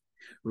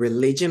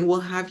 Religion will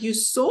have you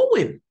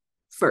sowing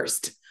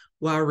first,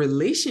 while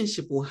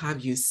relationship will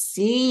have you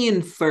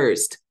seeing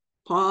first.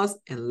 Pause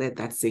and let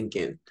that sink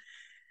in.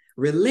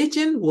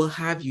 Religion will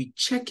have you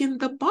checking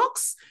the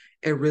box.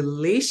 A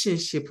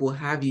relationship will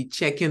have you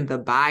checking the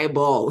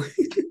Bible.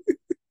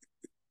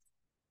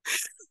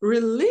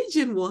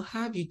 Religion will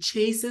have you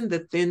chasing the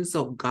things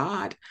of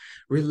God.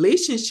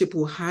 Relationship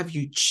will have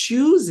you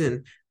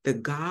choosing the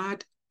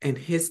God and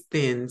his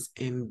things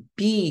and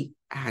be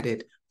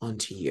added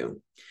unto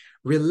you.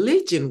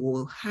 Religion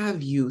will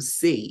have you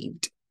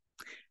saved.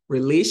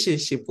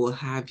 Relationship will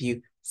have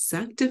you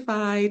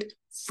sanctified,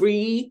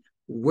 free,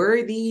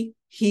 worthy,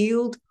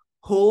 healed,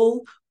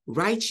 whole,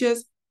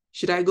 righteous.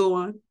 Should I go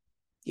on?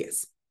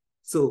 Yes.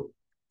 So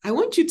I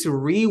want you to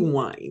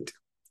rewind.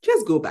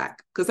 Just go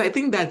back, because I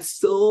think that's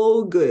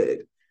so good.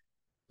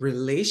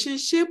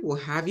 Relationship will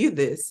have you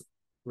this.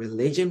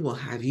 Religion will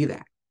have you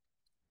that.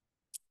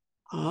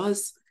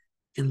 Pause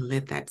and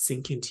let that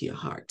sink into your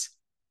heart.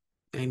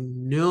 I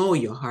know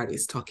your heart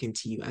is talking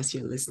to you as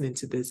you're listening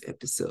to this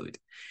episode.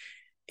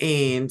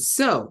 And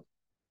so,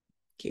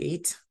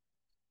 Kate,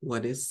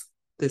 what is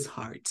this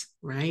heart,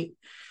 right?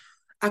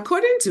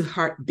 According to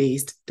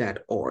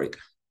heartbased.org,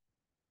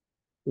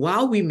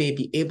 while we may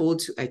be able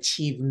to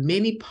achieve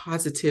many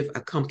positive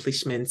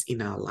accomplishments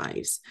in our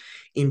lives,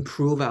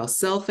 improve our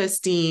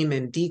self-esteem,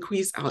 and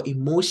decrease our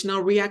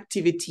emotional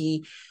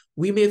reactivity,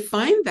 we may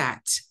find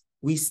that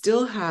we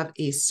still have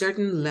a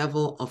certain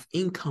level of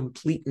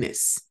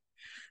incompleteness,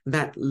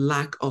 that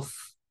lack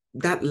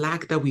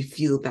that we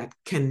feel that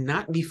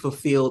cannot be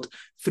fulfilled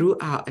through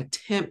our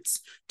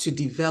attempts to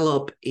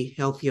develop a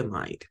healthier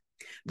mind.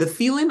 The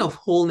feeling of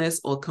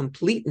wholeness or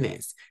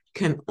completeness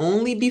can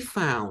only be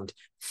found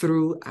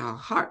through our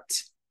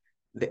heart,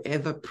 the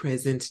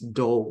ever-present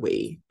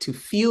doorway to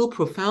feel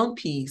profound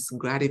peace,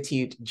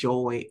 gratitude,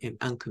 joy, and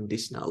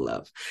unconditional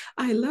love.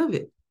 I love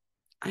it.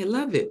 I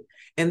love it.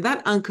 And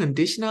that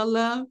unconditional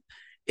love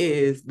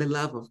is the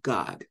love of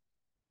God.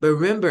 But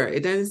remember,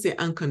 it doesn't say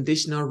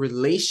unconditional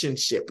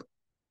relationship.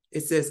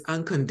 It says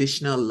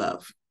unconditional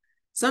love.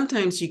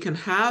 Sometimes you can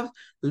have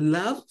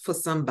love for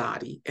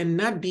somebody and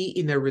not be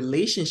in a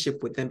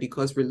relationship with them,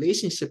 because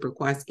relationship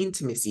requires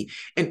intimacy,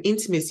 and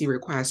intimacy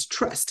requires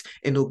trust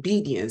and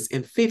obedience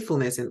and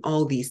faithfulness and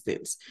all these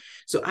things.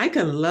 So I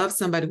can love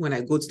somebody when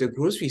I go to the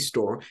grocery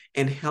store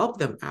and help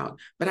them out,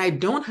 but I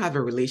don't have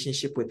a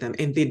relationship with them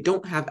and they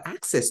don't have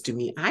access to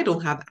me. I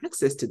don't have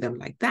access to them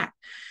like that.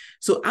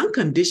 So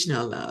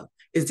unconditional love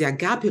is the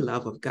agape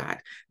love of God,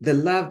 the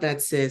love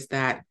that says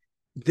that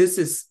this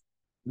is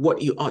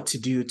what you ought to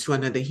do to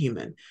another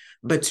human.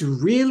 But to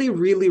really,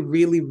 really,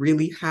 really,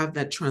 really have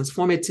that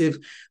transformative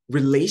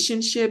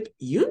relationship,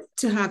 you need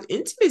to have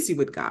intimacy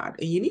with God,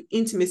 and you need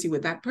intimacy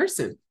with that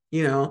person,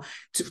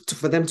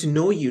 for them to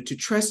know you, to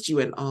trust you,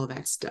 and all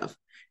that stuff.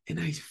 And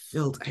I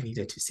felt I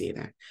needed to say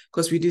that,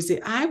 because we do say,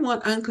 I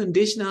want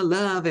unconditional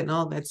love and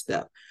all that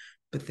stuff,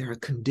 but there are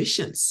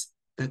conditions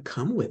that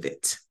come with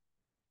it.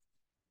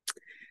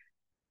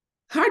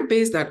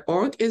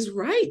 Heartbase.org is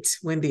right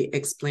when they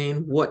explain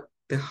what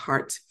the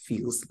heart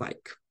feels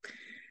like.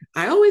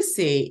 I always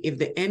say, if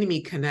the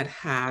enemy cannot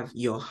have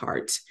your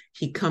heart,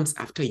 he comes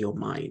after your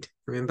mind.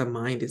 Remember,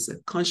 mind is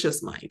a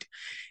conscious mind.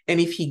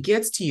 And if he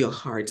gets to your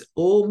heart,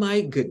 oh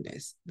my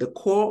goodness, the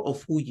core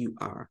of who you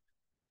are,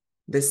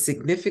 the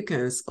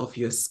significance of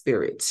your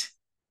spirit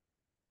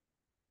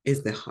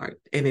is the heart,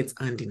 and it's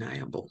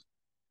undeniable.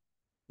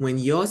 When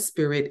your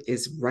spirit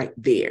is right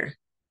there,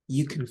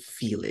 you can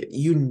feel it.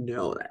 You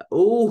know that,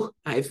 oh,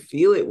 I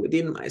feel it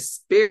within my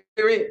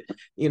spirit.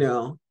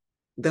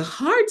 The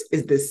heart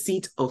is the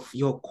seat of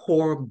your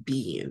core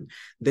being,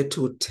 the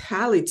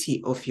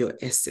totality of your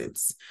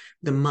essence.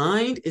 The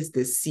mind is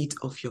the seat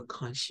of your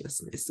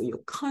consciousness. So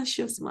your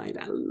conscious mind,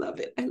 I love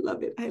it. I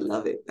love it. I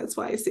love it. That's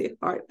why I say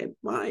heart and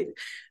mind,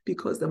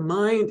 because the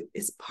mind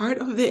is part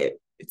of it.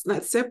 It's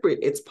not separate.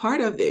 It's part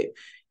of it.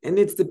 And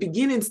it's the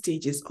beginning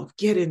stages of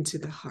getting to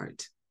the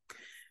heart.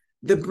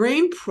 The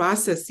brain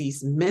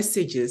processes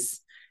messages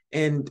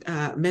and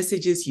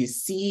messages you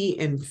see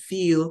and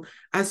feel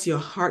as your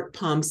heart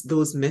pumps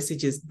those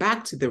messages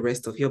back to the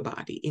rest of your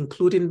body,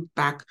 including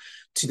back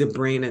to the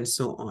brain and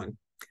so on.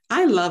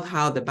 I love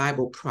how the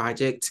Bible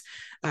Project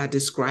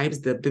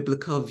describes the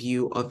biblical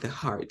view of the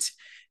heart.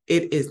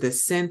 It is the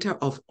center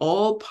of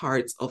all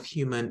parts of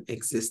human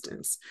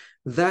existence.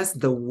 Thus,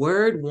 the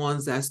word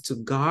wants us to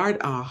guard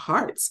our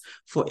hearts,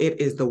 for it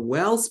is the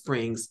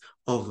wellsprings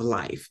of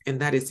life. And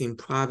that is in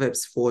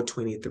Proverbs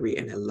 4:23.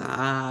 And a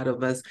lot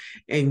of us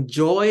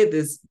enjoy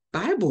this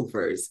Bible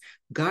verse.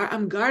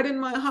 I'm guarding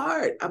my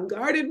heart. I'm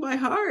guarding my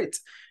heart.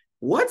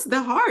 What's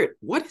the heart?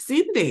 What is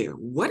in there?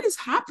 What is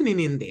happening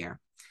in there?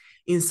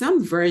 In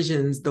some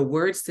versions, the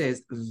word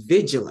says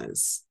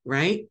vigilance,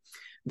 right?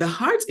 The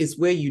heart is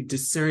where you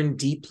discern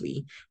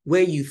deeply,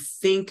 where you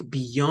think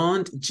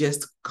beyond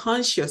just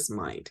conscious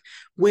mind,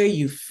 where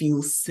you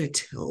feel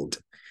settled,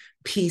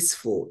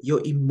 peaceful. Your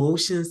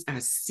emotions are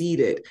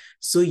seated,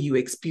 so you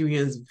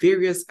experience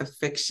various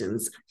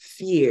affections,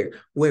 fear,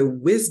 where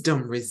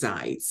wisdom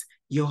resides.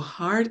 Your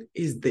heart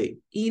is the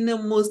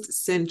innermost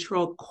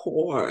central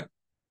core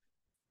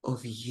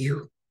of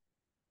you.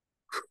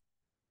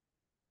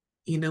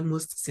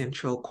 Innermost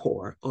central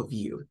core of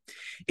you.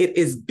 It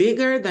is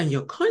bigger than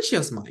your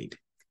conscious mind.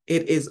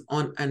 It is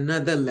on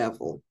another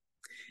level.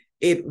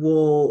 It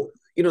will,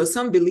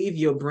 some believe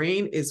your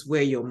brain is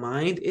where your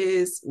mind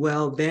is.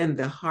 Well, then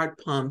the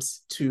heart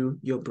pumps to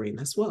your brain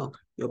as well.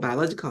 Your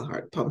biological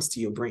heart pumps to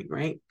your brain,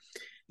 right?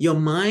 Your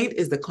mind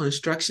is the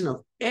construction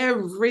of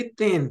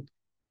everything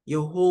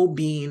your whole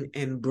being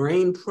and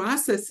brain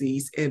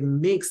processes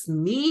and makes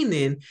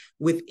meaning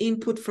with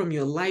input from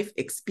your life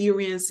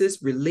experiences,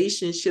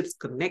 relationships,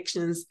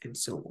 connections, and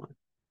so on.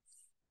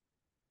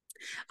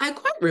 I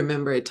quite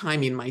remember a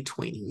time in my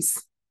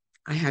 20s.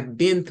 I had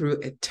been through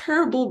a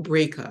terrible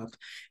breakup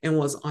and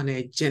was on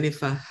a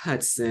Jennifer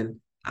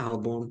Hudson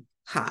album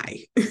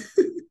high.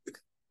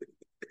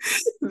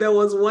 There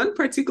was one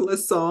particular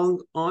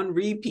song on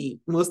repeat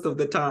most of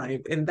the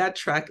time, and that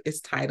track is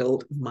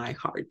titled My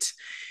Heart.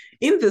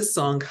 In this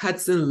song,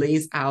 Hudson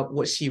lays out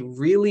what she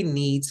really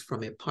needs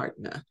from a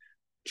partner: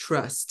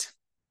 trust,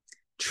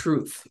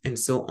 truth, and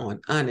so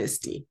on,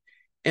 honesty.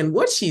 And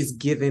what she's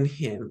given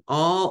him,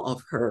 all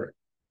of her,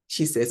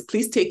 she says,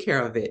 please take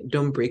care of it.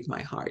 Don't break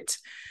my heart.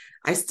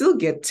 I still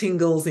get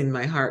tingles in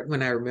my heart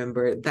when I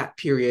remember that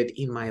period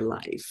in my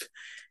life.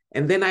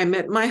 And then I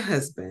met my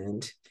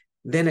husband,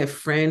 then a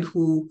friend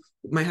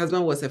my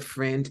husband was a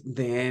friend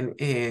then,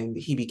 and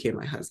he became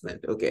my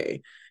husband.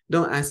 Okay.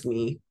 Don't ask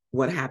me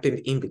what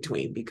happened in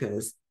between,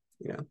 because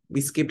we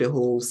skipped a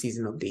whole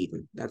season of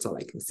dating. That's all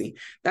I can see.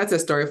 That's a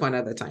story for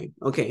another time.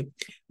 Okay.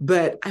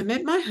 But I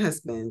met my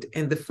husband,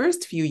 and the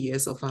first few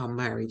years of our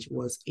marriage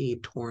was a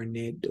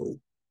tornado.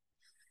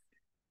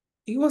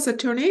 It was a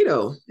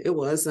tornado. It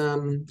was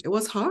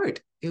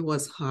hard. It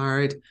was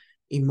hard,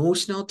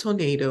 emotional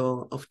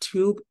tornado of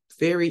two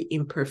very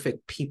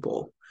imperfect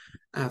people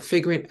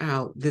figuring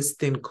out this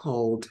thing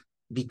called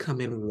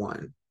becoming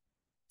one.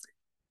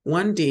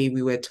 One day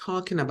we were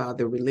talking about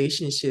the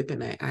relationship,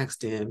 and I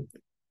asked him,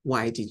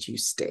 why did you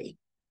stay?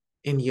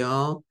 And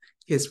y'all,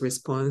 His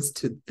response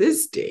to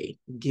this day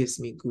gives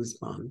me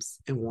goosebumps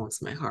and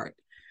warms my heart.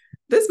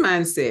 This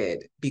man said,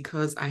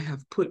 because I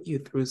have put you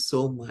through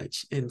so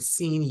much and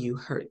seen you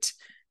hurt,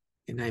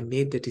 and I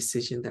made the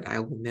decision that I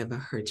will never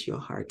hurt your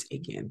heart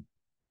again.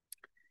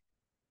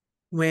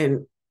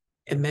 When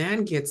a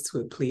man gets to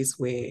a place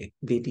where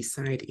they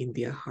decide in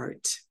their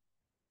heart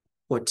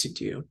what to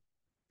do,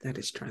 that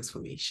is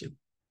transformation.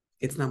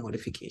 It's not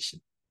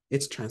modification,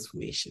 it's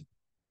transformation.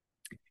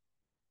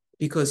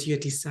 Because you're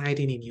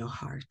deciding in your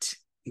heart.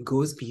 It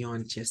goes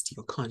beyond just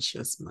your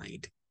conscious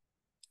mind.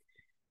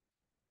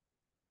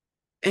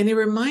 And it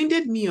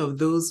reminded me of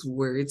those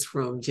words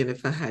from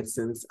Jennifer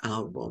Hudson's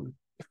album.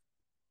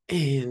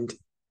 And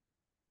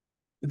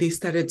they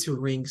started to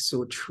ring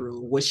so true,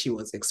 what she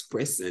was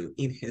expressing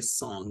in her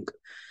song.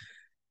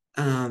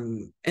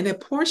 And a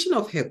portion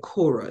of her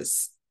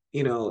chorus,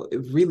 it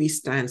really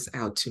stands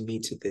out to me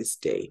to this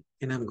day.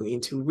 And I'm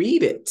going to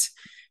read it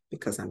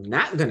because I'm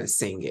not going to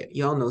sing it.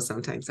 Y'all know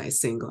sometimes I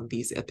sing on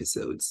these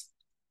episodes.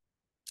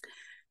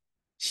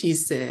 She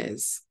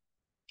says,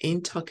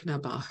 ain't talking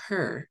about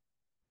her,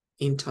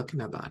 ain't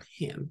talking about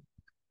him.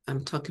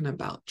 I'm talking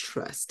about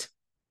trust.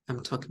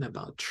 I'm talking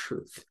about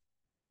truth.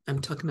 I'm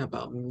talking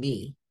about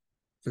me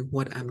and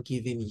what I'm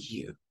giving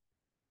you.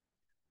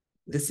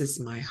 This is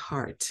my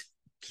heart.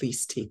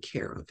 Please take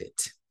care of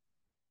it.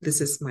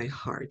 This is my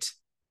heart.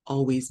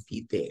 Always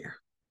be there.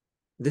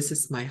 This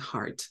is my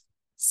heart.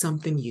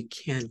 Something you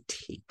can't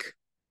take.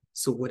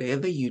 So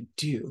whatever you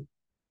do,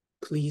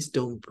 please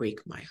don't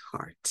break my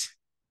heart.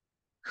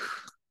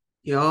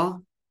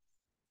 Y'all,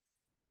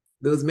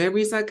 those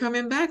memories are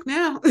coming back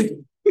now.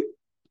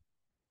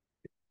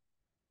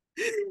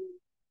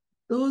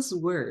 Those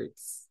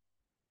words,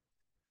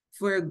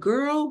 for a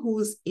girl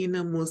whose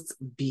innermost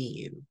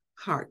being,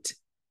 heart,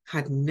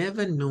 had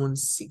never known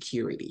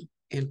security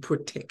and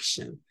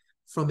protection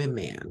from a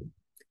man,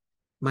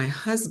 my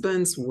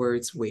husband's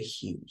words were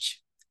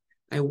huge.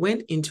 I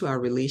went into our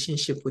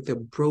relationship with a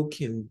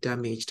broken,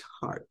 damaged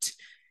heart,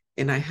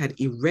 and I had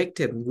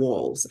erected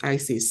walls. I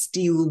say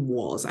steel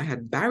walls. I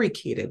had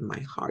barricaded my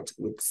heart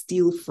with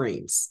steel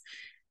frames.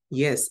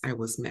 Yes, I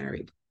was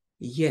married.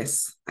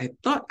 Yes, I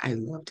thought I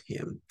loved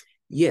him.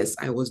 Yes,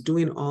 I was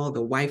doing all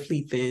the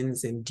wifely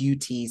things and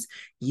duties.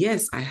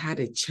 Yes, I had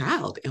a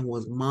child and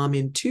was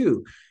momming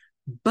too.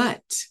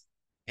 But,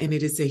 and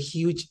it is a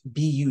huge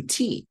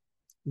B-U-T,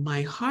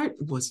 my heart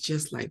was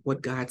just like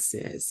what God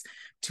says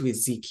to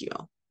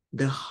Ezekiel,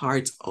 the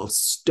heart of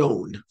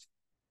stone.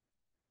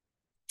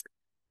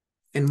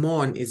 And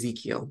more on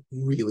Ezekiel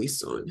really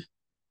soon.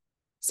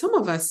 Some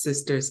of us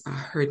sisters are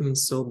hurting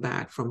so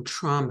bad from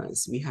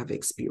traumas we have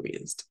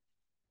experienced.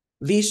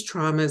 These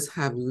traumas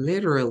have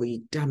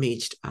literally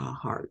damaged our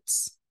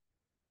hearts.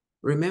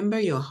 Remember,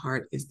 your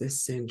heart is the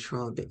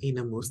central, the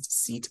innermost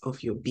seat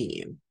of your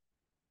being.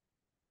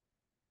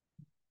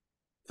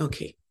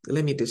 Okay,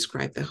 let me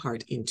describe the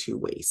heart in two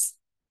ways.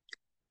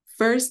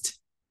 First,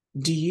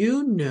 do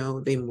you know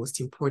the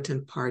most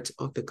important part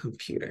of the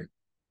computer?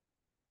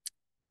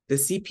 The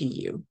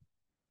CPU.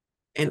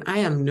 And I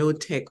am no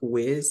tech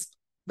whiz,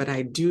 but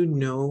I do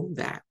know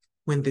that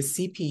when the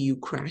CPU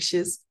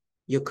crashes,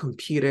 your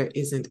computer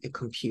isn't a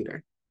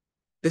computer.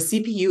 The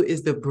CPU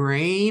is the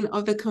brain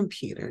of the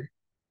computer.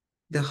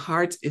 The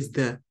heart is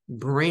the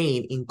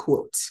brain, in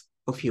quotes,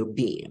 of your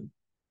being.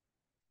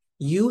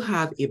 You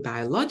have a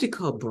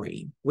biological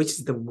brain, which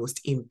is the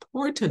most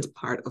important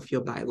part of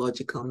your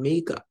biological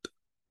makeup.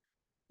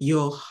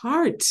 Your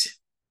heart,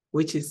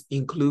 which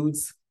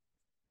includes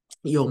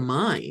your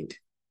mind,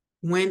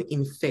 when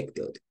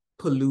infected,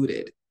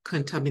 polluted,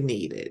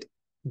 contaminated,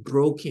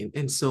 broken,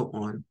 and so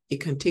on,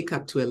 it can take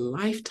up to a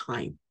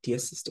lifetime, dear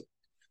sister,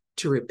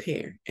 to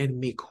repair and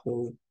make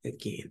whole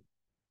again.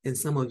 And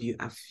some of you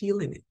are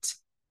feeling it.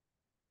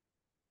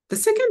 The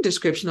second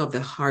description of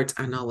the heart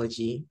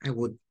analogy I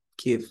would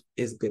give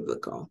is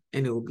biblical,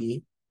 and it will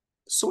be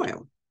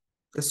soil,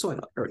 the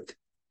soil, earth.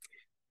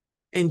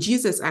 And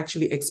Jesus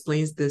actually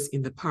explains this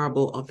in the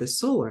parable of the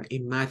sower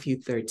in Matthew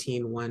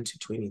 13,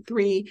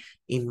 1-23,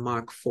 in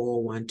Mark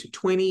 4,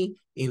 1-20,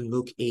 in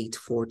Luke 8,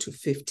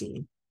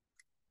 4-15.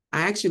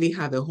 I actually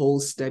have a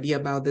whole study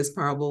about this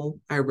parable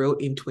I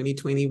wrote in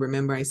 2020.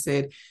 Remember, I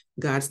said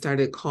God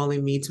started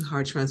calling me to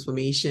heart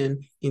transformation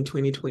in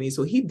 2020.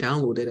 So he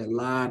downloaded a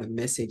lot of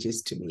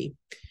messages to me.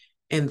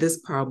 And this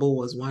parable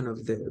was one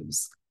of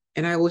those.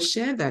 And I will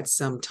share that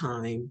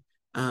sometime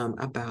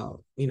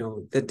about,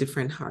 the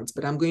different hearts,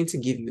 but I'm going to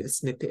give you a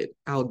snippet.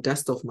 I'll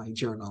dust off my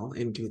journal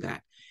and do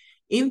that.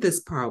 In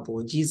this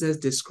parable, Jesus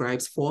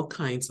describes 4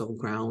 kinds of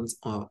grounds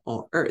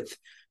or earth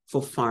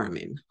for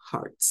farming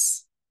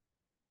hearts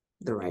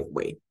the right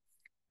way.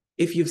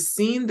 If you've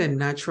seen the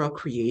natural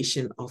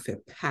creation of a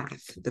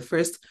path, the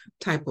first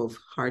type of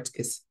heart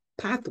is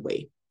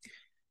pathway.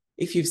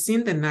 If you've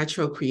seen the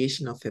natural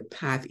creation of a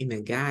path in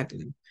a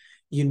garden,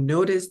 you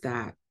notice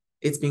that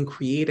it's been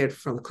created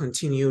from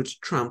continued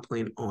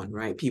trampling on,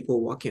 right?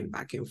 People walking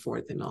back and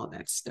forth and all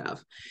that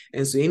stuff.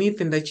 And so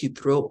anything that you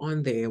throw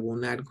on there will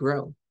not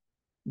grow.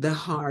 The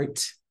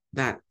heart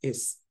that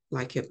is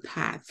like a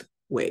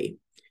pathway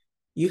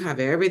You have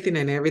everything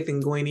and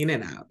everything going in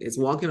and out. It's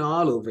walking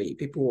all over you.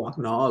 People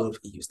walking all over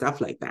you, stuff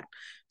like that.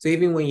 So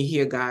even when you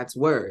hear God's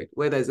word,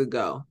 where does it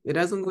go? It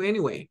doesn't go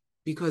anywhere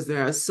because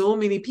there are so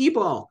many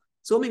people,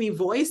 so many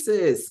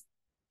voices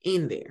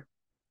in there.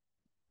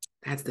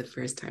 That's the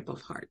first type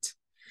of heart.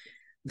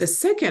 The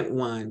second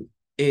one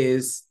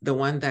is the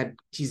one that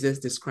Jesus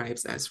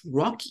describes as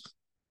rocky.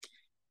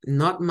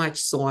 Not much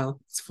soil,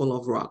 it's full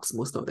of rocks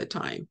most of the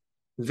time.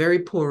 Very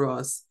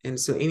porous. And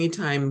so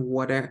anytime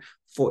water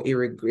for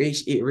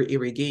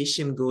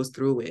irrigation goes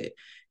through it,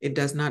 it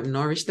does not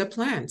nourish the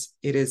plant.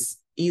 It is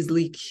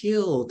easily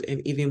killed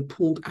and even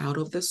pulled out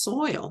of the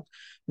soil.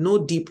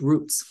 No deep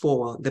roots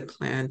for the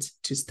plant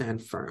to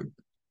stand firm.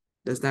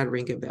 Does that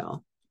ring a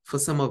bell? For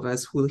some of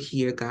us who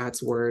hear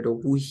God's word or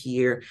who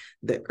hear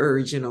the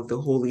urging of the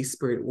Holy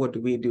Spirit, what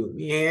do?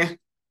 Yeah,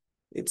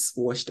 it's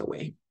washed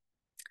away.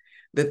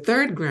 The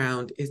third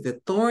ground is the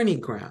thorny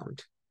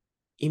ground.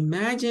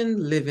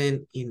 Imagine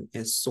living in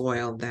a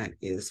soil that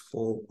is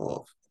full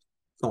of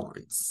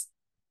thorns.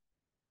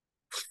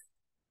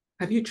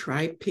 Have you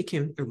tried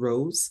picking a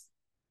rose?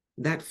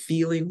 That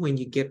feeling when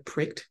you get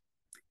pricked?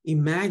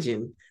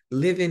 Imagine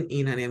living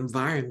in an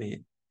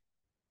environment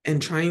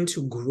and trying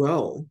to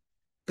grow,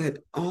 but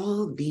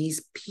all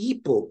these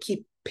people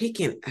keep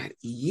picking at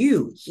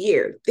you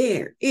here,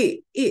 there,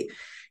 it,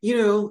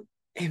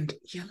 and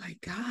you're like,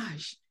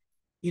 gosh,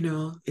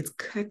 it's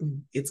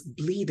cutting, it's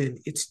bleeding,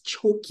 it's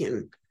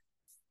choking.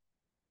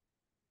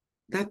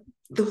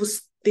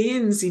 Those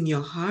things in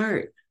your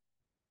heart,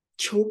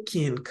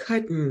 choking,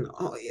 cutting,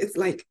 it's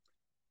like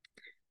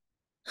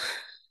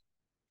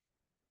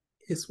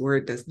his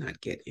word does not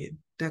get in.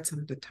 That's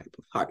another type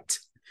of heart.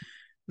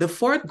 The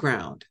fourth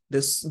ground,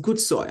 the good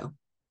soil,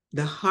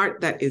 the heart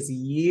that is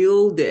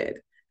yielded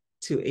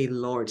to a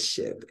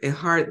lordship, a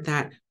heart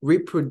that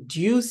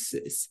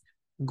reproduces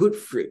good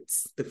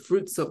fruits, the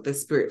fruits of the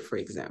Spirit, for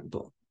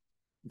example.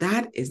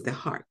 That is the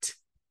heart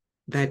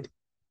that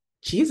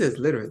Jesus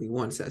literally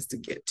wants us to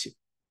get to.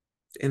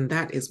 And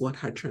that is what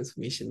heart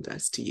transformation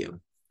does to you.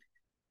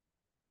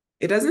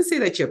 It doesn't say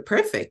that you're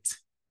perfect.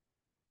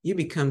 You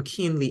become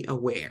keenly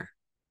aware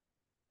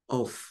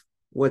of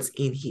what's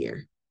in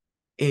here.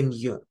 And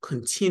you're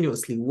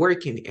continuously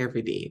working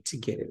every day to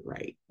get it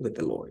right with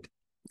the Lord.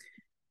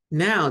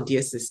 Now,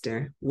 dear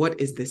sister,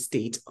 what is the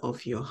state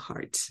of your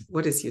heart?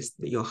 What is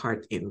your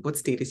heart in? What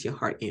state is your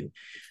heart in?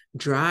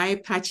 Dry,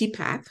 patchy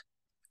path,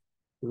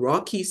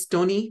 rocky,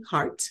 stony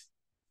heart,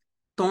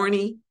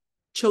 thorny,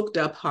 choked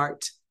up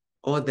heart,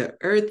 or the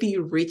earthy,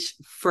 rich,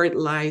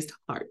 fertilized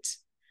heart?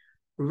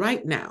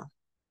 Right now,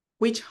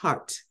 which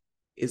heart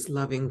is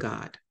loving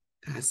God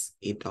as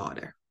a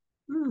daughter?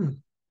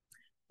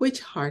 Which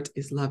heart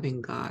is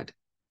loving God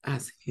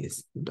as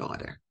his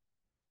daughter?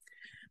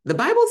 The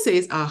Bible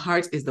says our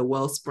heart is the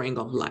wellspring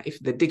of life.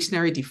 The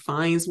dictionary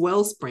defines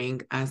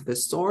wellspring as the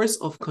source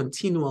of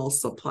continual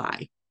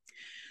supply.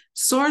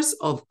 Source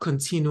of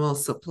continual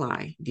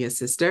supply, dear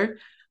sister.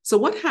 So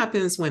what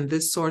happens when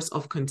this source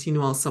of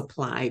continual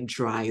supply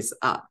dries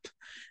up,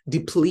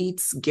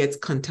 depletes, gets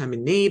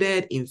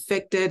contaminated,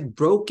 infected,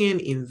 broken,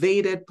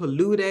 invaded,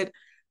 polluted?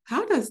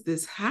 How does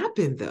this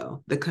happen,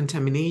 though? The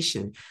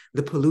contamination,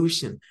 the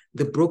pollution,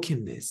 the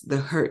brokenness, the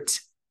hurt.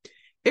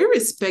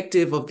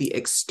 Irrespective of the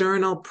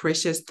external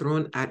pressures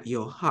thrown at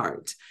your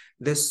heart,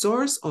 the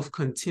source of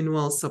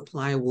continual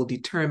supply will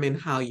determine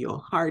how your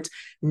heart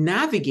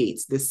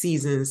navigates the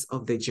seasons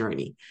of the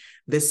journey.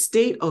 The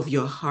state of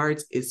your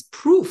heart is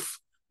proof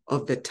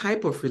of the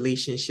type of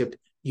relationship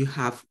you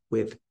have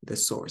with the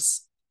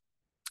source.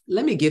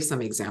 Let me give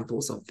some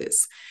examples of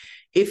this.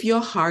 If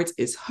your heart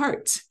is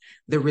hurt,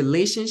 the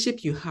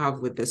relationship you have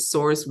with the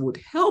source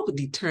would help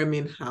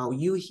determine how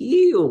you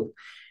heal.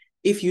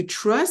 If you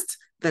trust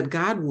that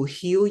God will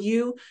heal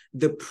you,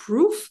 the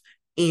proof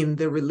in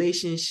the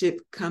relationship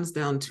comes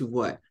down to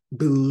what?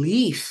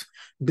 Belief.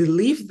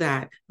 Belief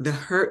that the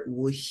hurt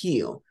will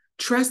heal.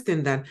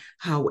 Trusting that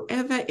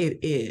however it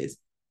is,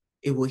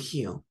 it will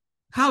heal.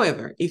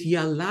 However, if you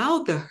allow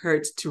the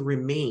hurt to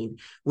remain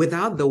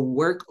without the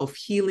work of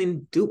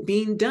healing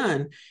being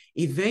done,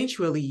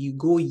 eventually you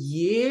go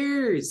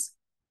years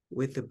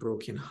with a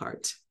broken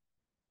heart.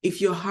 If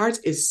your heart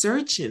is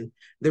searching,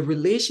 the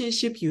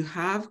relationship you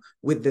have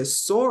with the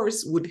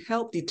source would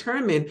help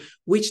determine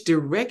which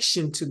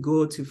direction to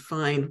go to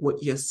find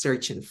what you're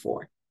searching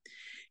for.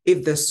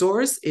 If the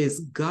source is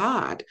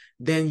God,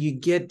 then you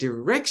get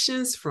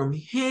directions from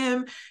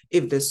him.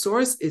 If the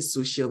source is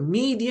social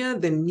media,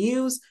 the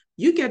news,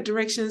 you get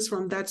directions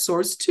from that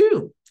source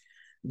too.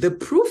 The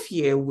proof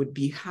here would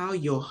be how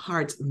your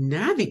heart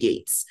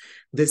navigates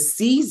the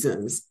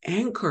seasons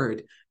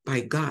anchored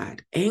by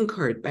God,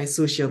 anchored by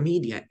social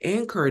media,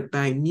 anchored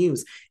by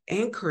news,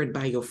 anchored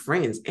by your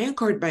friends,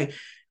 anchored by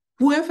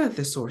whoever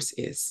the source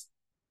is.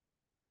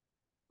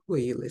 Who are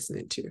you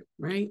listening to,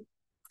 right?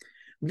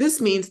 This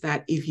means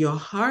that if your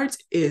heart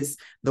is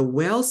the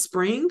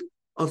wellspring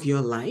of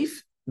your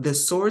life, the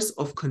source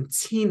of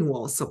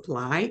continual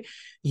supply,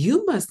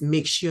 you must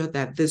make sure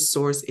that this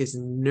source is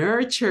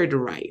nurtured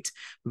right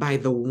by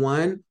the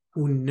one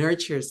who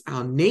nurtures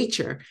our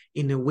nature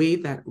in a way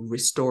that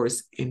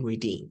restores and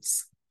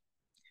redeems.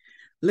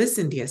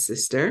 Listen, dear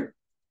sister,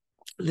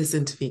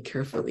 listen to me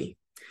carefully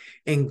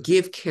and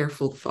give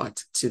careful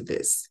thought to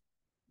this.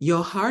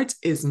 Your heart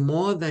is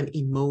more than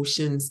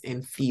emotions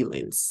and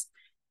feelings.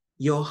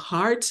 Your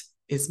heart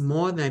is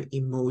more than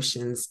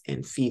emotions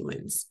and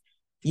feelings.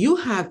 You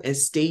have a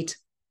state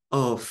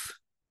of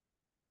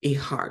a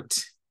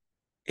heart,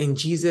 and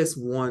Jesus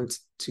wants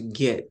to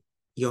get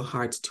your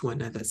heart to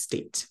another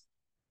state.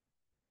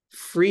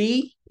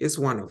 Free is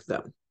one of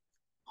them.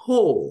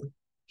 Whole,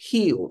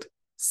 healed,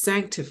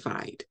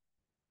 sanctified.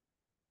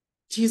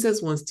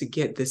 Jesus wants to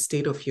get the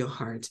state of your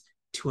heart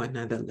to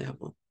another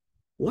level.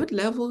 What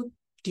level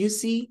do you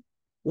see?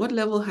 What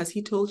level has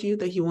he told you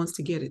that he wants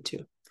to get it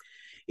to?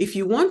 If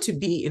you want to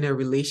be in a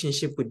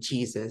relationship with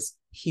Jesus,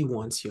 he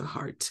wants your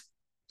heart.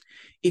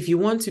 If you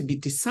want to be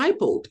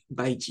discipled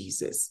by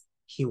Jesus,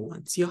 he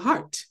wants your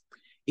heart.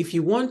 If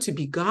you want to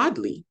be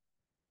godly,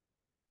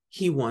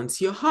 he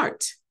wants your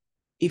heart.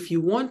 If you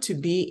want to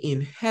be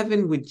in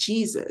heaven with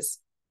Jesus,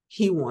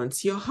 he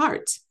wants your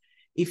heart.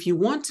 If you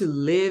want to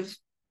live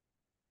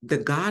the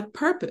God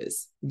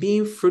purpose,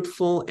 being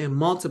fruitful and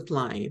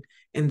multiplying,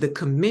 and the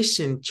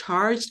commission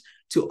charged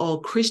to all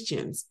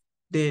Christians,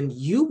 then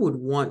you would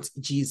want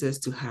Jesus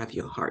to have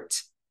your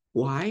heart.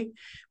 Why?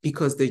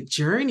 Because the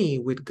journey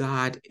with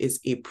God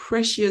is a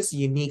precious,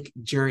 unique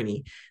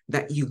journey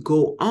that you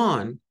go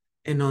on.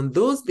 And on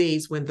those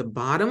days when the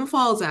bottom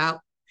falls out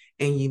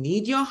and you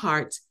need your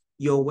heart,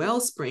 your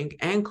wellspring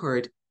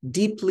anchored,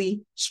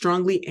 deeply,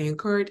 strongly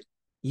anchored,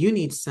 you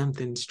need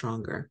something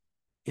stronger.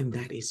 And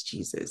that is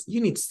Jesus.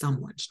 You need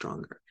someone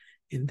stronger.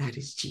 And that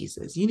is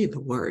Jesus. You need the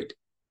word.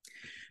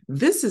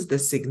 This is the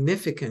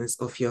significance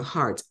of your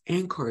heart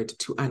anchored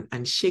to an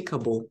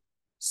unshakable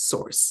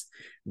source.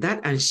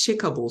 That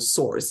unshakable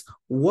source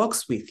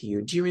walks with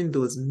you during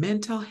those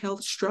mental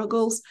health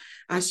struggles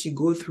as you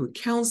go through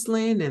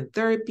counseling and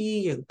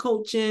therapy and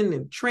coaching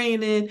and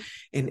training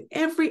and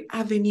every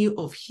avenue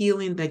of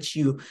healing that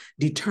you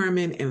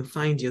determine and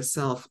find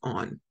yourself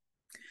on.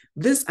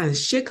 This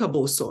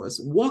unshakable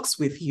source walks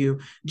with you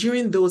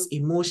during those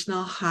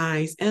emotional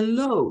highs and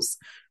lows,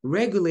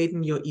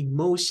 regulating your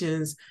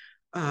emotions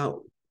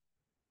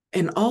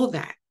and all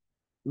that.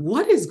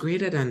 What is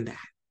greater than that?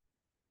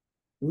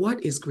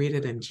 What is greater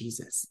than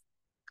Jesus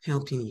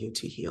helping you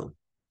to heal?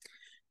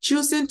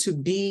 Choosing to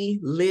be,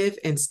 live,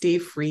 and stay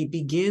free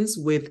begins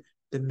with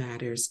the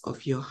matters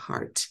of your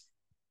heart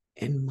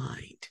and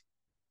mind,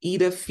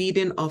 either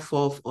feeding off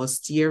of or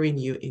steering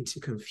you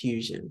into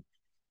confusion.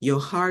 Your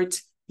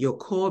heart, your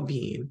core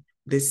being,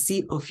 the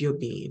seat of your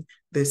being,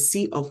 the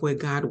seat of where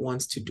God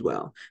wants to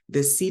dwell,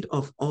 the seat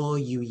of all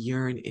you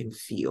yearn and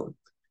feel.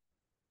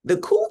 The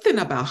cool thing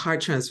about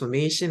heart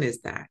transformation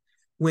is that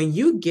when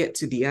you get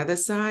to the other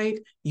side,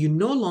 you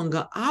no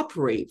longer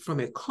operate from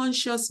a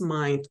conscious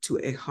mind to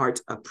a heart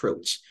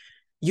approach.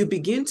 You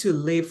begin to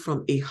live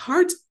from a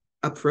heart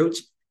approach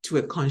to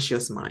a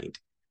conscious mind.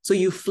 So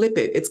you flip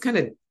it. It's kind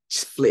of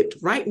flipped.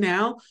 Right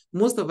now,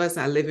 most of us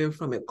are living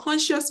from a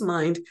conscious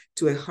mind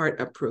to a heart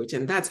approach.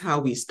 And that's how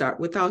we start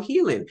with our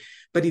healing.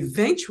 But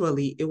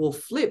eventually it will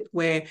flip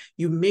where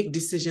you make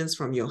decisions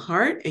from your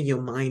heart and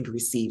your mind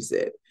receives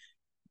it.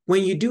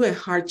 When you do a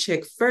heart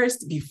check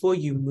first before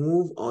you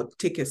move or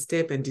take a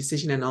step and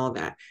decision and all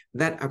that,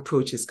 that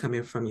approach is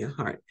coming from your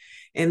heart.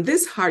 And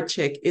this heart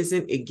check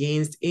isn't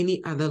against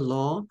any other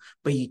law,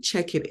 but you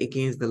check it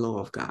against the law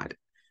of God.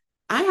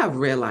 I have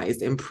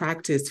realized and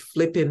practiced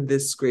flipping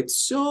this script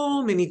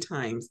so many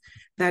times.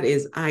 That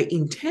is, I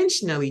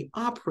intentionally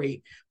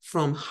operate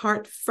from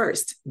heart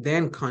first,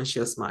 then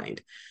conscious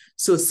mind.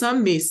 So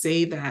some may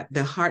say that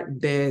the heart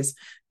bears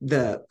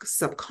the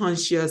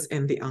subconscious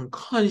and the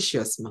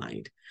unconscious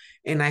mind.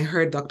 And I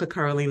heard Dr.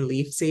 Caroline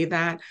Leaf say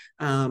that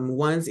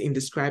once in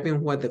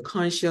describing what the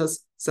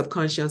conscious,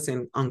 subconscious,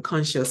 and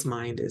unconscious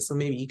mind is. So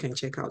maybe you can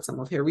check out some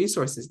of her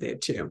resources there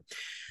too.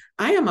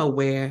 I am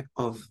aware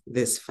of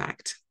this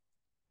fact.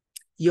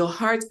 Your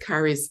heart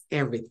carries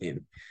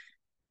everything.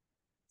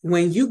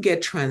 When you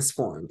get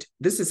transformed,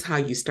 this is how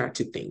you start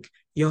to think.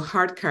 Your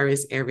heart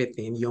carries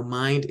everything. Your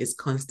mind is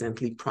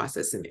constantly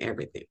processing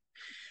everything.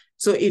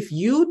 So if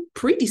you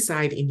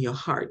pre-decide in your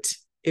heart,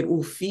 it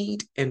will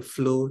feed and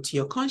flow to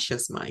your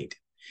conscious mind.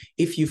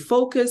 If you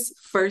focus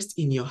first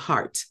in your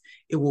heart,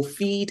 it will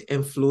feed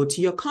and flow to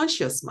your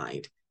conscious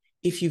mind.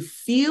 If you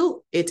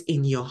feel it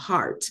in your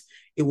heart,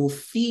 it will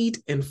feed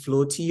and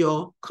flow to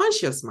your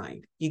conscious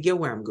mind. You get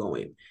where I'm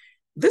going?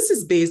 This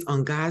is based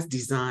on God's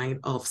design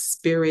of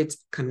spirit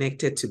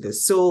connected to the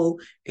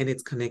soul, and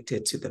it's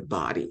connected to the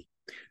body.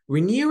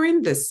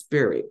 Renewing the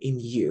spirit in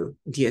you,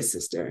 dear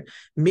sister,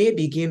 may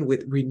begin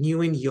with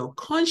renewing your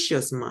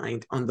conscious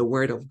mind on the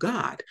word of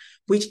God,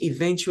 which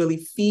eventually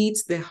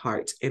feeds the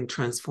heart and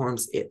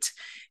transforms it.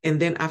 And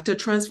then after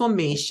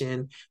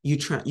transformation,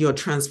 your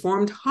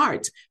transformed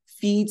heart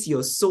feeds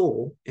your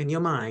soul and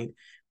your mind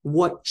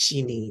what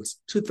she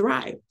needs to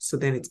thrive. So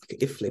then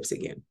it flips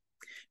again.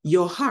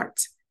 Your heart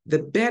the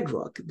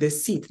bedrock, the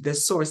seat, the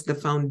source, the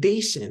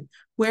foundation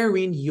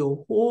wherein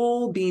your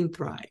whole being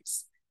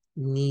thrives,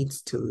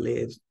 needs to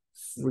live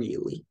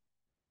freely.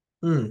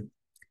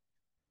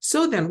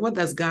 So then, what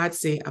does God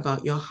say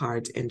about your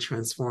heart and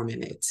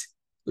transforming it?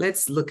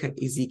 Let's look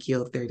at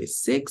Ezekiel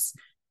 36,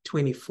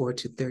 24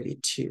 to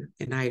 32,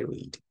 and I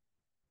read,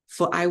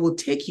 "For I will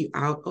take you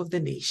out of the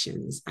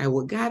nations. I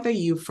will gather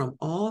you from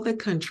all the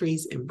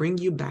countries and bring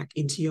you back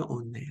into your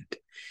own land.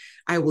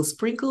 I will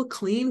sprinkle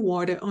clean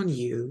water on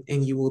you,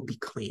 and you will be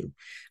clean.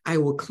 I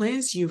will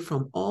cleanse you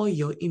from all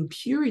your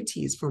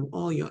impurities, from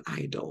all your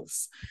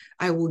idols.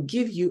 I will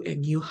give you a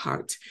new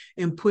heart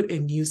and put a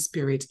new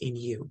spirit in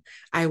you.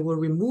 I will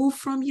remove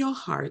from your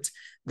heart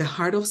the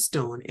heart of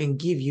stone and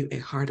give you a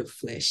heart of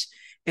flesh.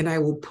 And I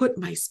will put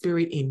my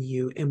spirit in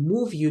you and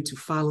move you to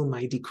follow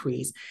my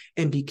decrees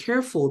and be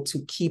careful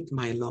to keep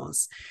my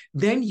laws.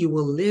 Then you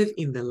will live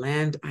in the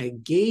land I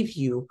gave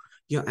you,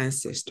 your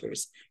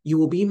ancestors. You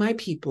will be my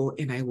people,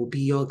 and I will be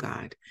your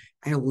God.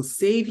 I will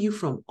save you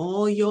from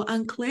all your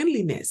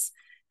uncleanliness.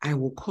 I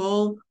will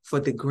call for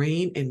the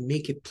grain and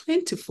make it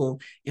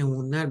plentiful and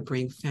will not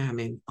bring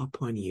famine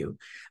upon you.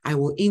 I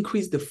will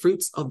increase the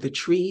fruits of the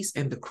trees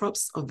and the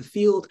crops of the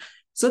field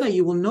so that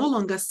you will no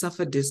longer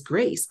suffer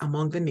disgrace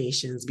among the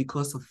nations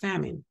because of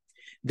famine.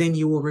 Then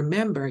you will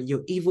remember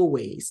your evil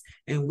ways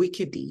and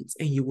wicked deeds,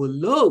 and you will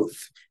loathe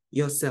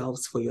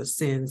yourselves for your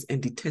sins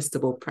and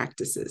detestable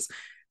practices.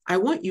 I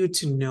want you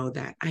to know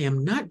that I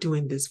am not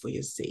doing this for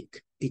your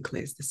sake,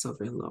 declares the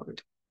sovereign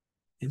Lord."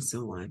 And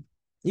so on.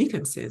 You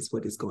can sense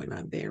what is going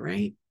on there,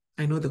 right?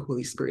 I know the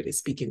Holy Spirit is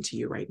speaking to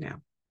you right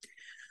now.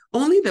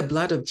 Only the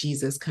blood of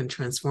Jesus can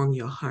transform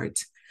your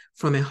heart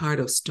from a heart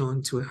of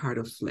stone to a heart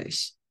of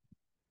flesh.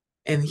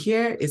 And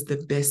here is the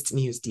best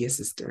news, dear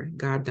sister.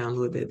 God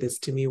downloaded this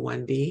to me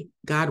one day.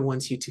 God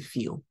wants you to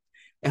feel.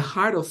 A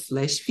heart of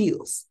flesh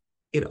feels.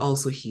 It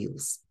also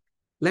heals.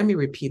 Let me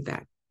repeat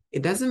that.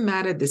 It doesn't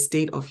matter the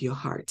state of your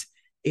heart.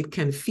 It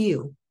can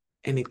feel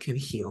and it can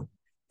heal.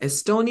 A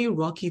stony,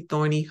 rocky,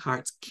 thorny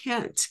heart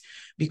can't,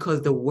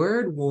 because the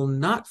word will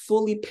not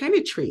fully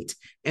penetrate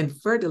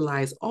and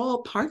fertilize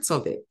all parts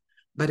of it.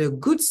 But a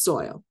good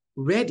soil,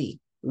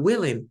 ready,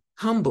 willing,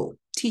 humble,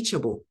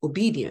 teachable,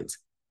 obedient,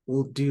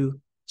 will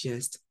do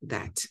just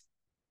that.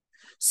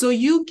 So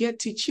you get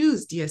to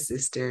choose, dear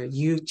sister.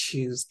 You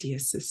choose, dear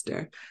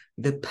sister,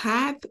 the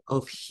path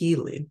of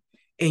healing,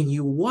 and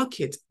you walk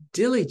it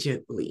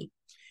diligently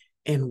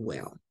and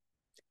well.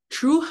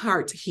 True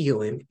heart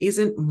healing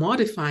isn't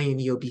modifying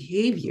your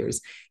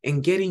behaviors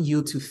and getting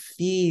you to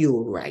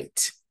feel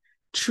right.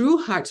 True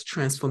heart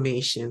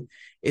transformation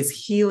is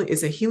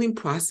a healing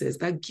process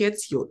that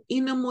gets your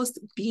innermost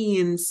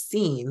being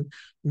seen,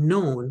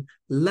 known,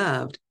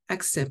 loved,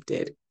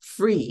 accepted,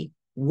 free,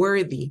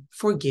 worthy,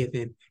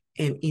 forgiven,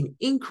 and in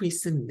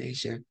increasing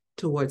measure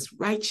towards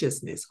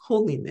righteousness,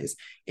 holiness,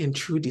 and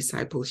true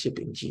discipleship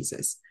in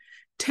Jesus.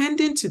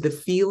 Tending to the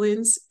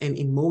feelings and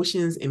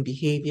emotions and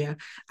behavior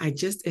are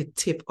just a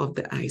tip of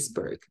the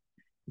iceberg.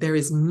 There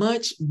is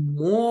much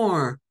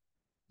more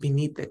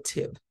beneath the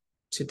tip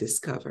to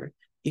discover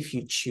if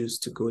you choose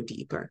to go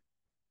deeper.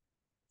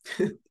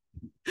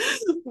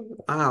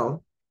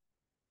 Wow.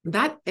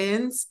 That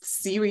ends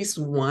series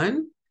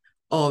 1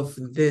 of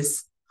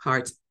this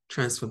heart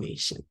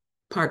transformation,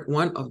 part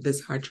 1 of this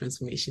heart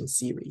transformation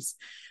series.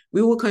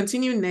 We will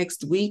continue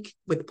next week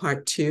with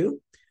part 2,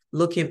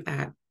 looking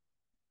at,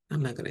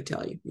 I'm not going to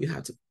tell you, you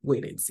have to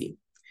wait and see.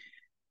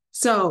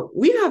 So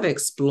we have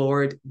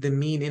explored the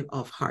meaning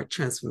of heart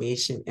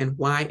transformation and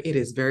why it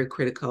is very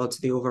critical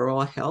to the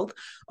overall health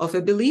of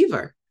a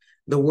believer.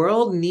 The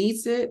world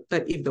needs it,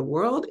 but if the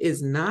world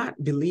is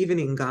not believing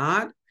in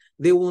God,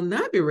 they will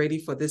not be ready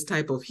for this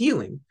type of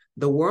healing.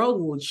 The world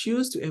will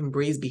choose to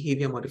embrace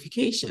behavior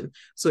modification.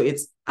 So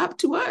it's up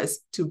to us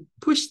to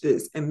push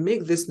this and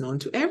make this known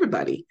to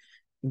everybody.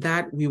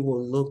 That we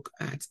will look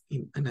at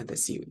in another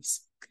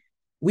series.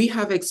 We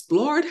have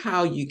explored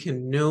how you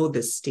can know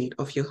the state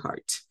of your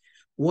heart.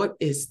 What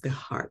is the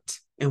heart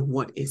and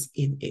what is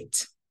in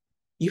it?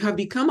 You have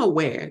become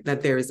aware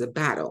that there is a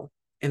battle,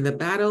 and the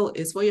battle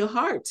is for your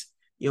heart.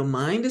 Your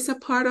mind is a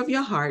part of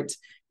your heart,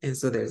 and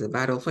so there's a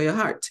battle for your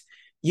heart.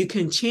 You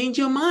can change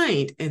your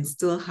mind and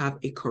still have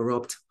a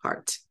corrupt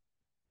heart.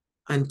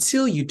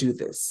 Until you do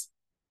this,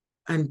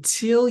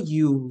 until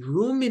you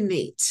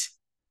ruminate,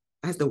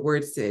 as the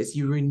word says,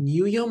 you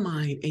renew your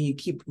mind and you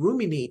keep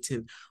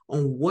ruminating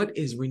on what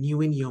is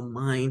renewing your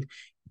mind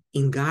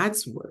in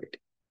God's word.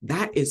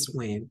 That is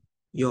when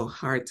your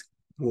heart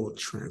will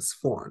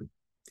transform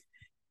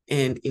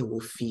and it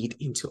will feed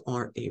into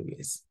all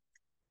areas.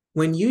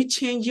 When you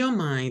change your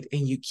mind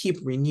and you keep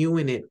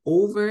renewing it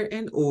over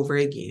and over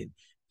again,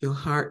 your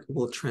heart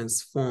will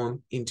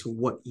transform into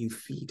what you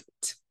feed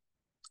it.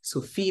 So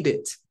feed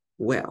it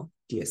well,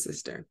 dear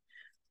sister.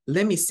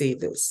 Let me say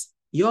this.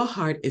 Your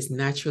heart is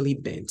naturally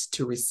bent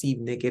to receive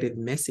negative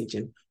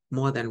messaging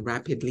more than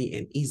rapidly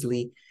and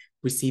easily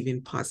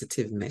receiving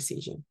positive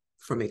messaging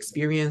from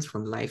experience,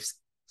 from life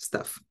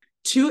stuff.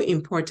 2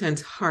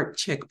 important heart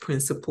check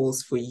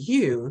principles for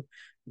you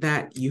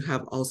that you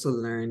have also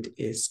learned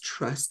is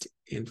trust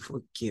and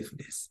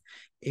forgiveness.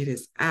 It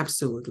is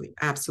absolutely,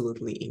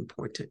 absolutely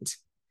important.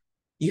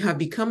 You have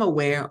become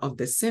aware of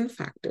the sin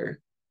factor,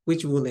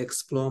 which we'll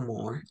explore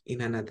more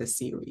in another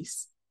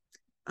series,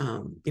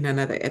 in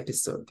another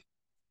episode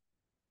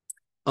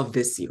of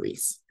this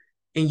series.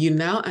 And you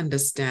now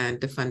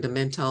understand the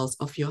fundamentals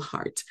of your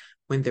heart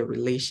when the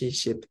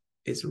relationship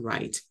is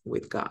right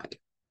with God.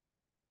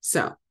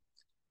 So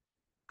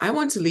I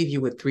want to leave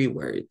you with 3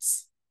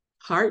 words: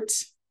 heart,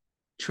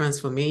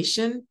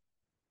 transformation,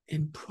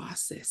 and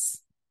process.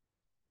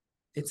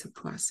 It's a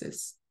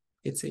process.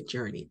 It's a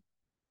journey.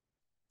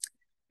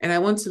 And I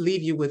want to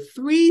leave you with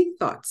 3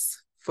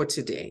 thoughts for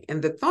today.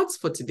 And the thoughts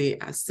for today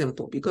are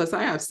simple because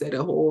I have said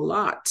a whole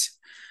lot.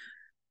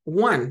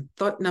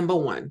 Thought number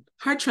 1,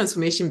 heart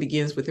transformation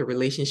begins with a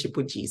relationship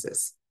with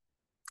Jesus.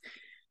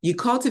 You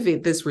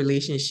cultivate this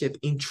relationship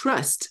in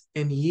trust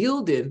and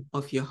yielding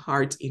of your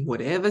heart in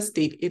whatever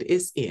state it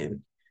is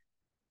in.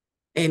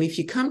 And if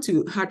you come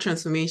to heart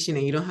transformation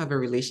and you don't have a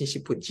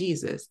relationship with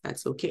Jesus,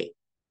 that's okay.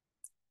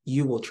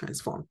 You will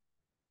transform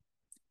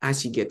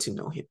as you get to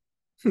know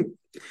him.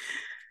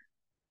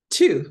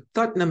 2,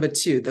 thought number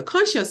 2, the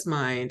conscious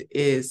mind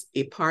is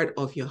a part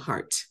of your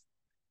heart,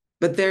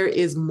 but there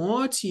is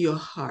more to your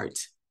heart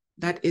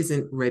that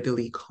isn't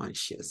readily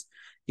conscious.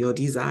 Your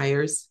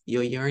desires,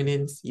 your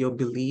yearnings, your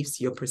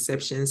beliefs, your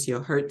perceptions,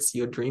 your hurts,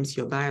 your dreams,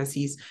 your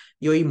biases,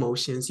 your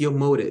emotions, your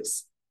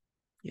motives.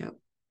 Yep.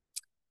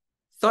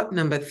 Thought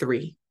number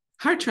 3,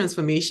 heart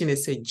transformation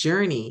is a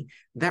journey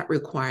that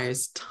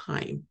requires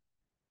time,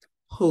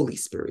 Holy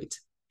Spirit,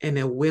 and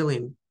a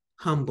willing,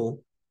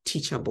 humble,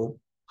 teachable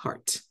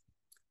heart,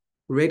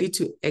 ready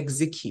to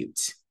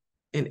execute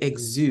and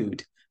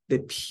exude the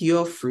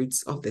pure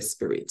fruits of the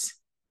Spirit.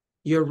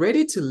 You're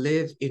ready to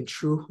live in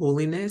true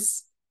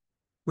holiness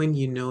when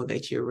you know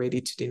that you're ready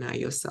to deny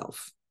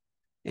yourself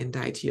and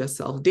die to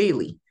yourself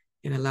daily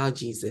and allow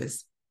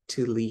Jesus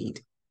to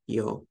lead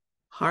your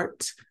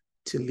heart,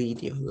 to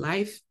lead your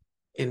life,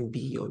 and be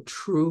your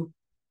true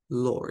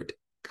Lord,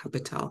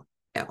 capital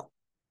L.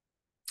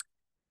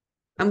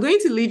 I'm going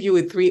to leave you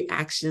with 3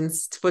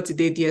 actions for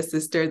today, dear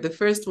sister. The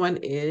first one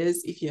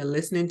is, if you're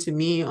listening to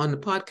me on the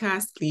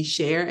podcast, please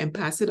share and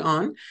pass it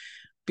on,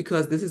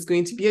 because this is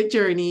going to be a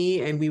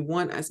journey and we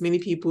want as many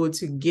people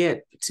to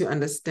get to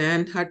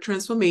understand heart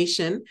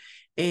transformation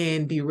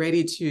and be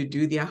ready to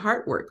do their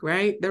heart work,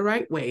 right? The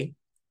right way,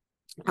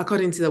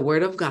 according to the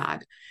word of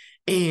God.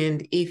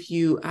 And if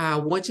you are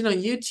watching on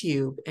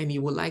YouTube and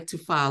you would like to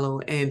follow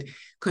and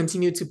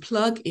continue to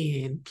plug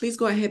in, please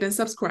go ahead and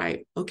subscribe,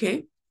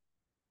 okay?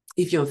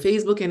 If you're on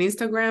Facebook and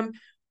Instagram,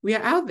 we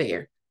are out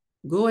there.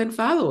 Go and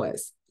follow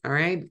us, all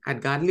right?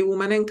 At Godly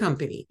Woman and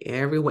Company,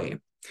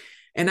 everywhere.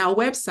 And our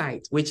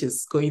website, which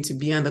is going to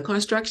be under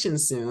construction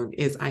soon,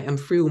 is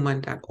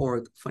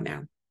iamfreewoman.org for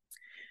now.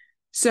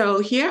 So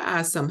here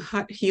are some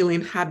heart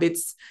healing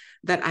habits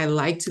that I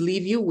like to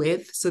leave you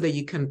with so that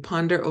you can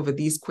ponder over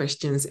these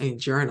questions and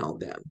journal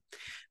them.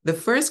 The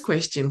first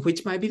question,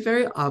 which might be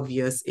very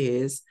obvious,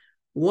 is,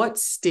 what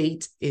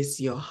state is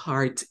your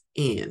heart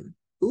in?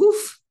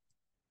 Oof.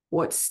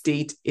 What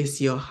state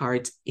is your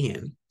heart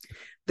in?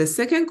 The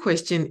second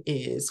question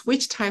is,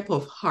 which type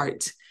of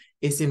heart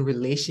is in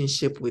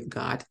relationship with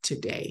God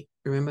today?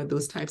 Remember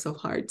those types of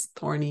hearts,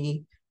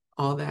 thorny,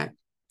 all that.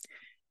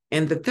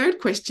 And the third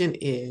question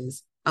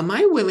is, am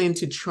I willing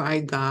to try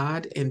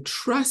God and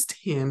trust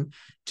him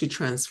to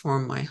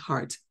transform my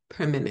heart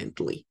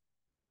permanently?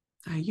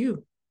 Are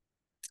you?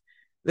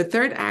 The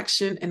third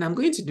action, and I'm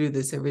going to do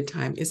this every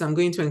time, is I'm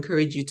going to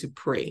encourage you to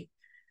pray.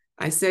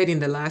 I said in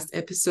the last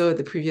episode,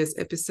 the previous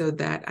episode,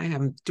 that I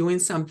am doing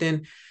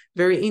something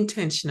very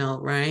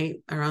intentional, right?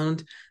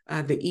 Around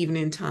the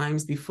evening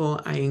times before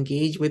I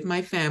engage with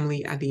my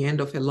family at the end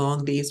of a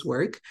long day's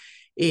work,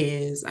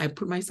 is I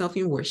put myself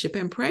in worship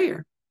and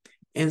prayer.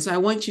 And so I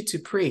want you to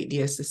pray,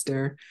 dear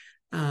sister.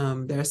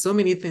 There are so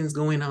many things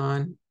going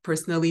on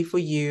personally for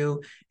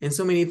you and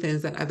so many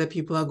things that other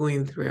people are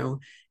going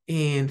through.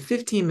 And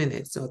 15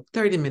 minutes or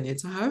 30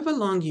 minutes, or however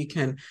long you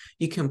can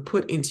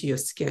put into your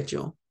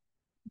schedule.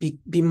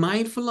 Be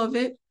mindful of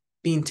it,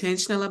 be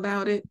intentional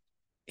about it,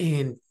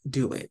 and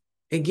do it.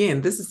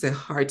 Again, this is a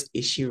heart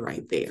issue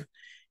right there.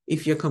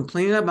 If you're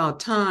complaining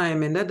about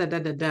time and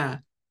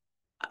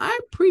I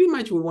pretty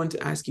much would want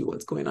to ask you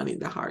what's going on in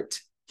the heart.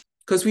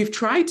 Because we've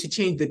tried to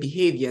change the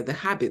behavior, the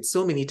habits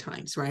so many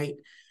times, right?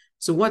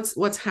 So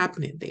what's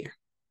happening there?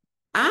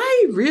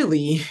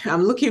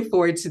 I'm looking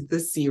forward to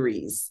this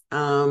series.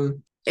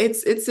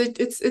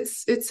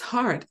 It's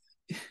hard.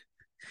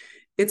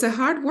 It's a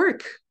hard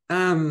work.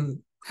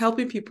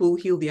 Helping people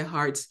heal their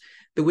hearts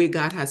the way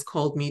God has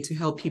called me to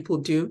help people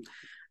do.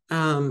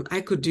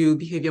 I could do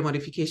behavior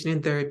modification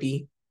and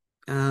therapy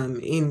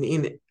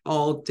in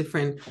all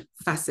different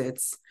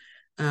facets.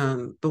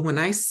 But when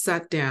I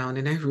sat down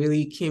and I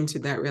really came to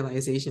that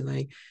realization,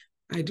 like,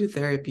 I do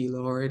therapy,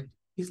 Lord.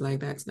 He's like,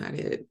 that's not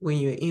it. When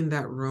you're in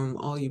that room,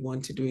 all you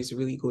want to do is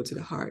really go to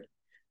the heart,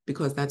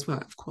 because that's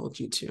what I've called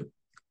you to.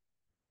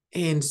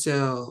 And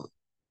so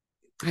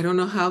I don't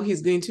know how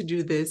he's going to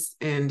do this.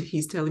 And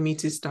he's telling me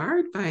to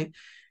start by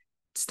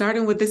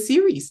starting with the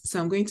series. So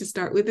I'm going to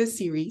start with the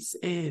series,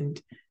 and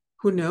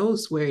who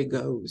knows where it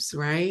goes,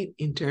 right?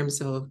 In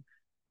terms of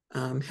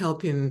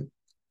helping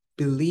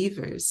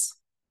believers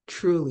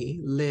truly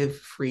live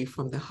free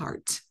from the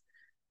heart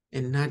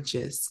and not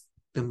just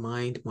the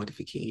mind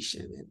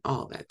modification and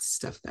all that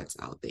stuff that's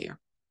out there.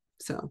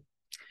 So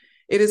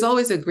it is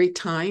always a great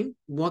time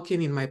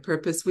walking in my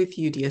purpose with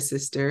you, dear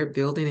sister,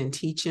 building and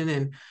teaching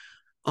and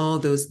all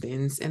those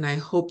things. And I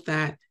hope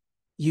that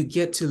you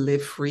get to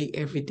live free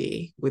every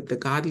day with the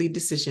godly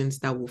decisions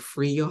that will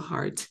free your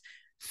heart,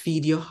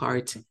 feed your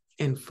heart,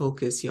 and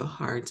focus your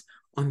heart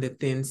on the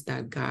things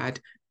that God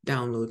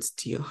downloads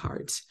to your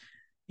heart.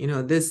 You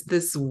know,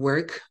 this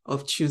work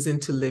of choosing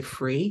to live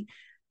free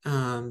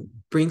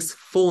brings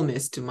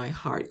fullness to my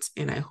heart,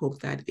 and I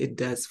hope that it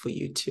does for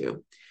you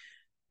too.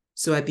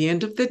 So at the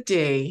end of the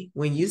day,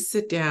 when you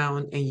sit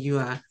down and you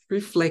are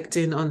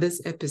reflecting on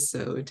this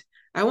episode,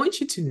 I want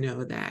you to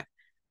know that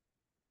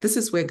this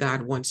is where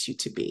God wants you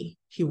to be.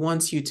 He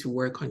wants you to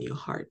work on your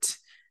heart,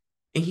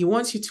 and he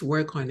wants you to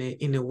work on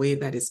it in a way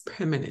that is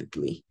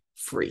permanently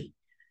free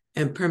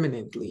and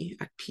permanently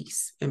at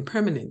peace and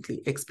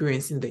permanently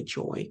experiencing the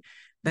joy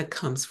that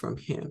comes from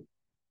him.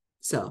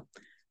 So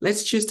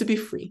let's choose to be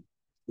free.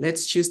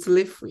 Let's choose to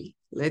live free.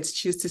 Let's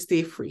choose to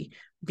stay free,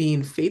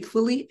 being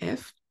faithfully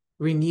F,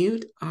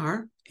 renewed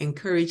R,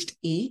 encouraged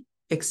E,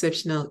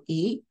 exceptional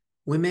E,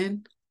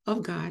 women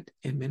of God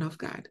and men of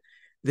God.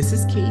 This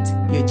is Kate,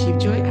 your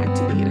Chief Joy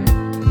Activator.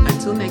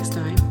 Until next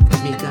time,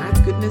 may God's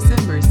goodness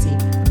and mercy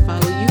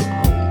follow you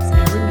always.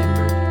 And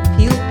remember,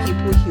 heal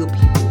people, heal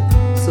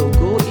people. So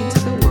go into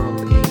the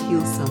world and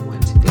heal someone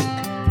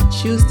today.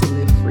 Choose to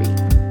live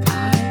free.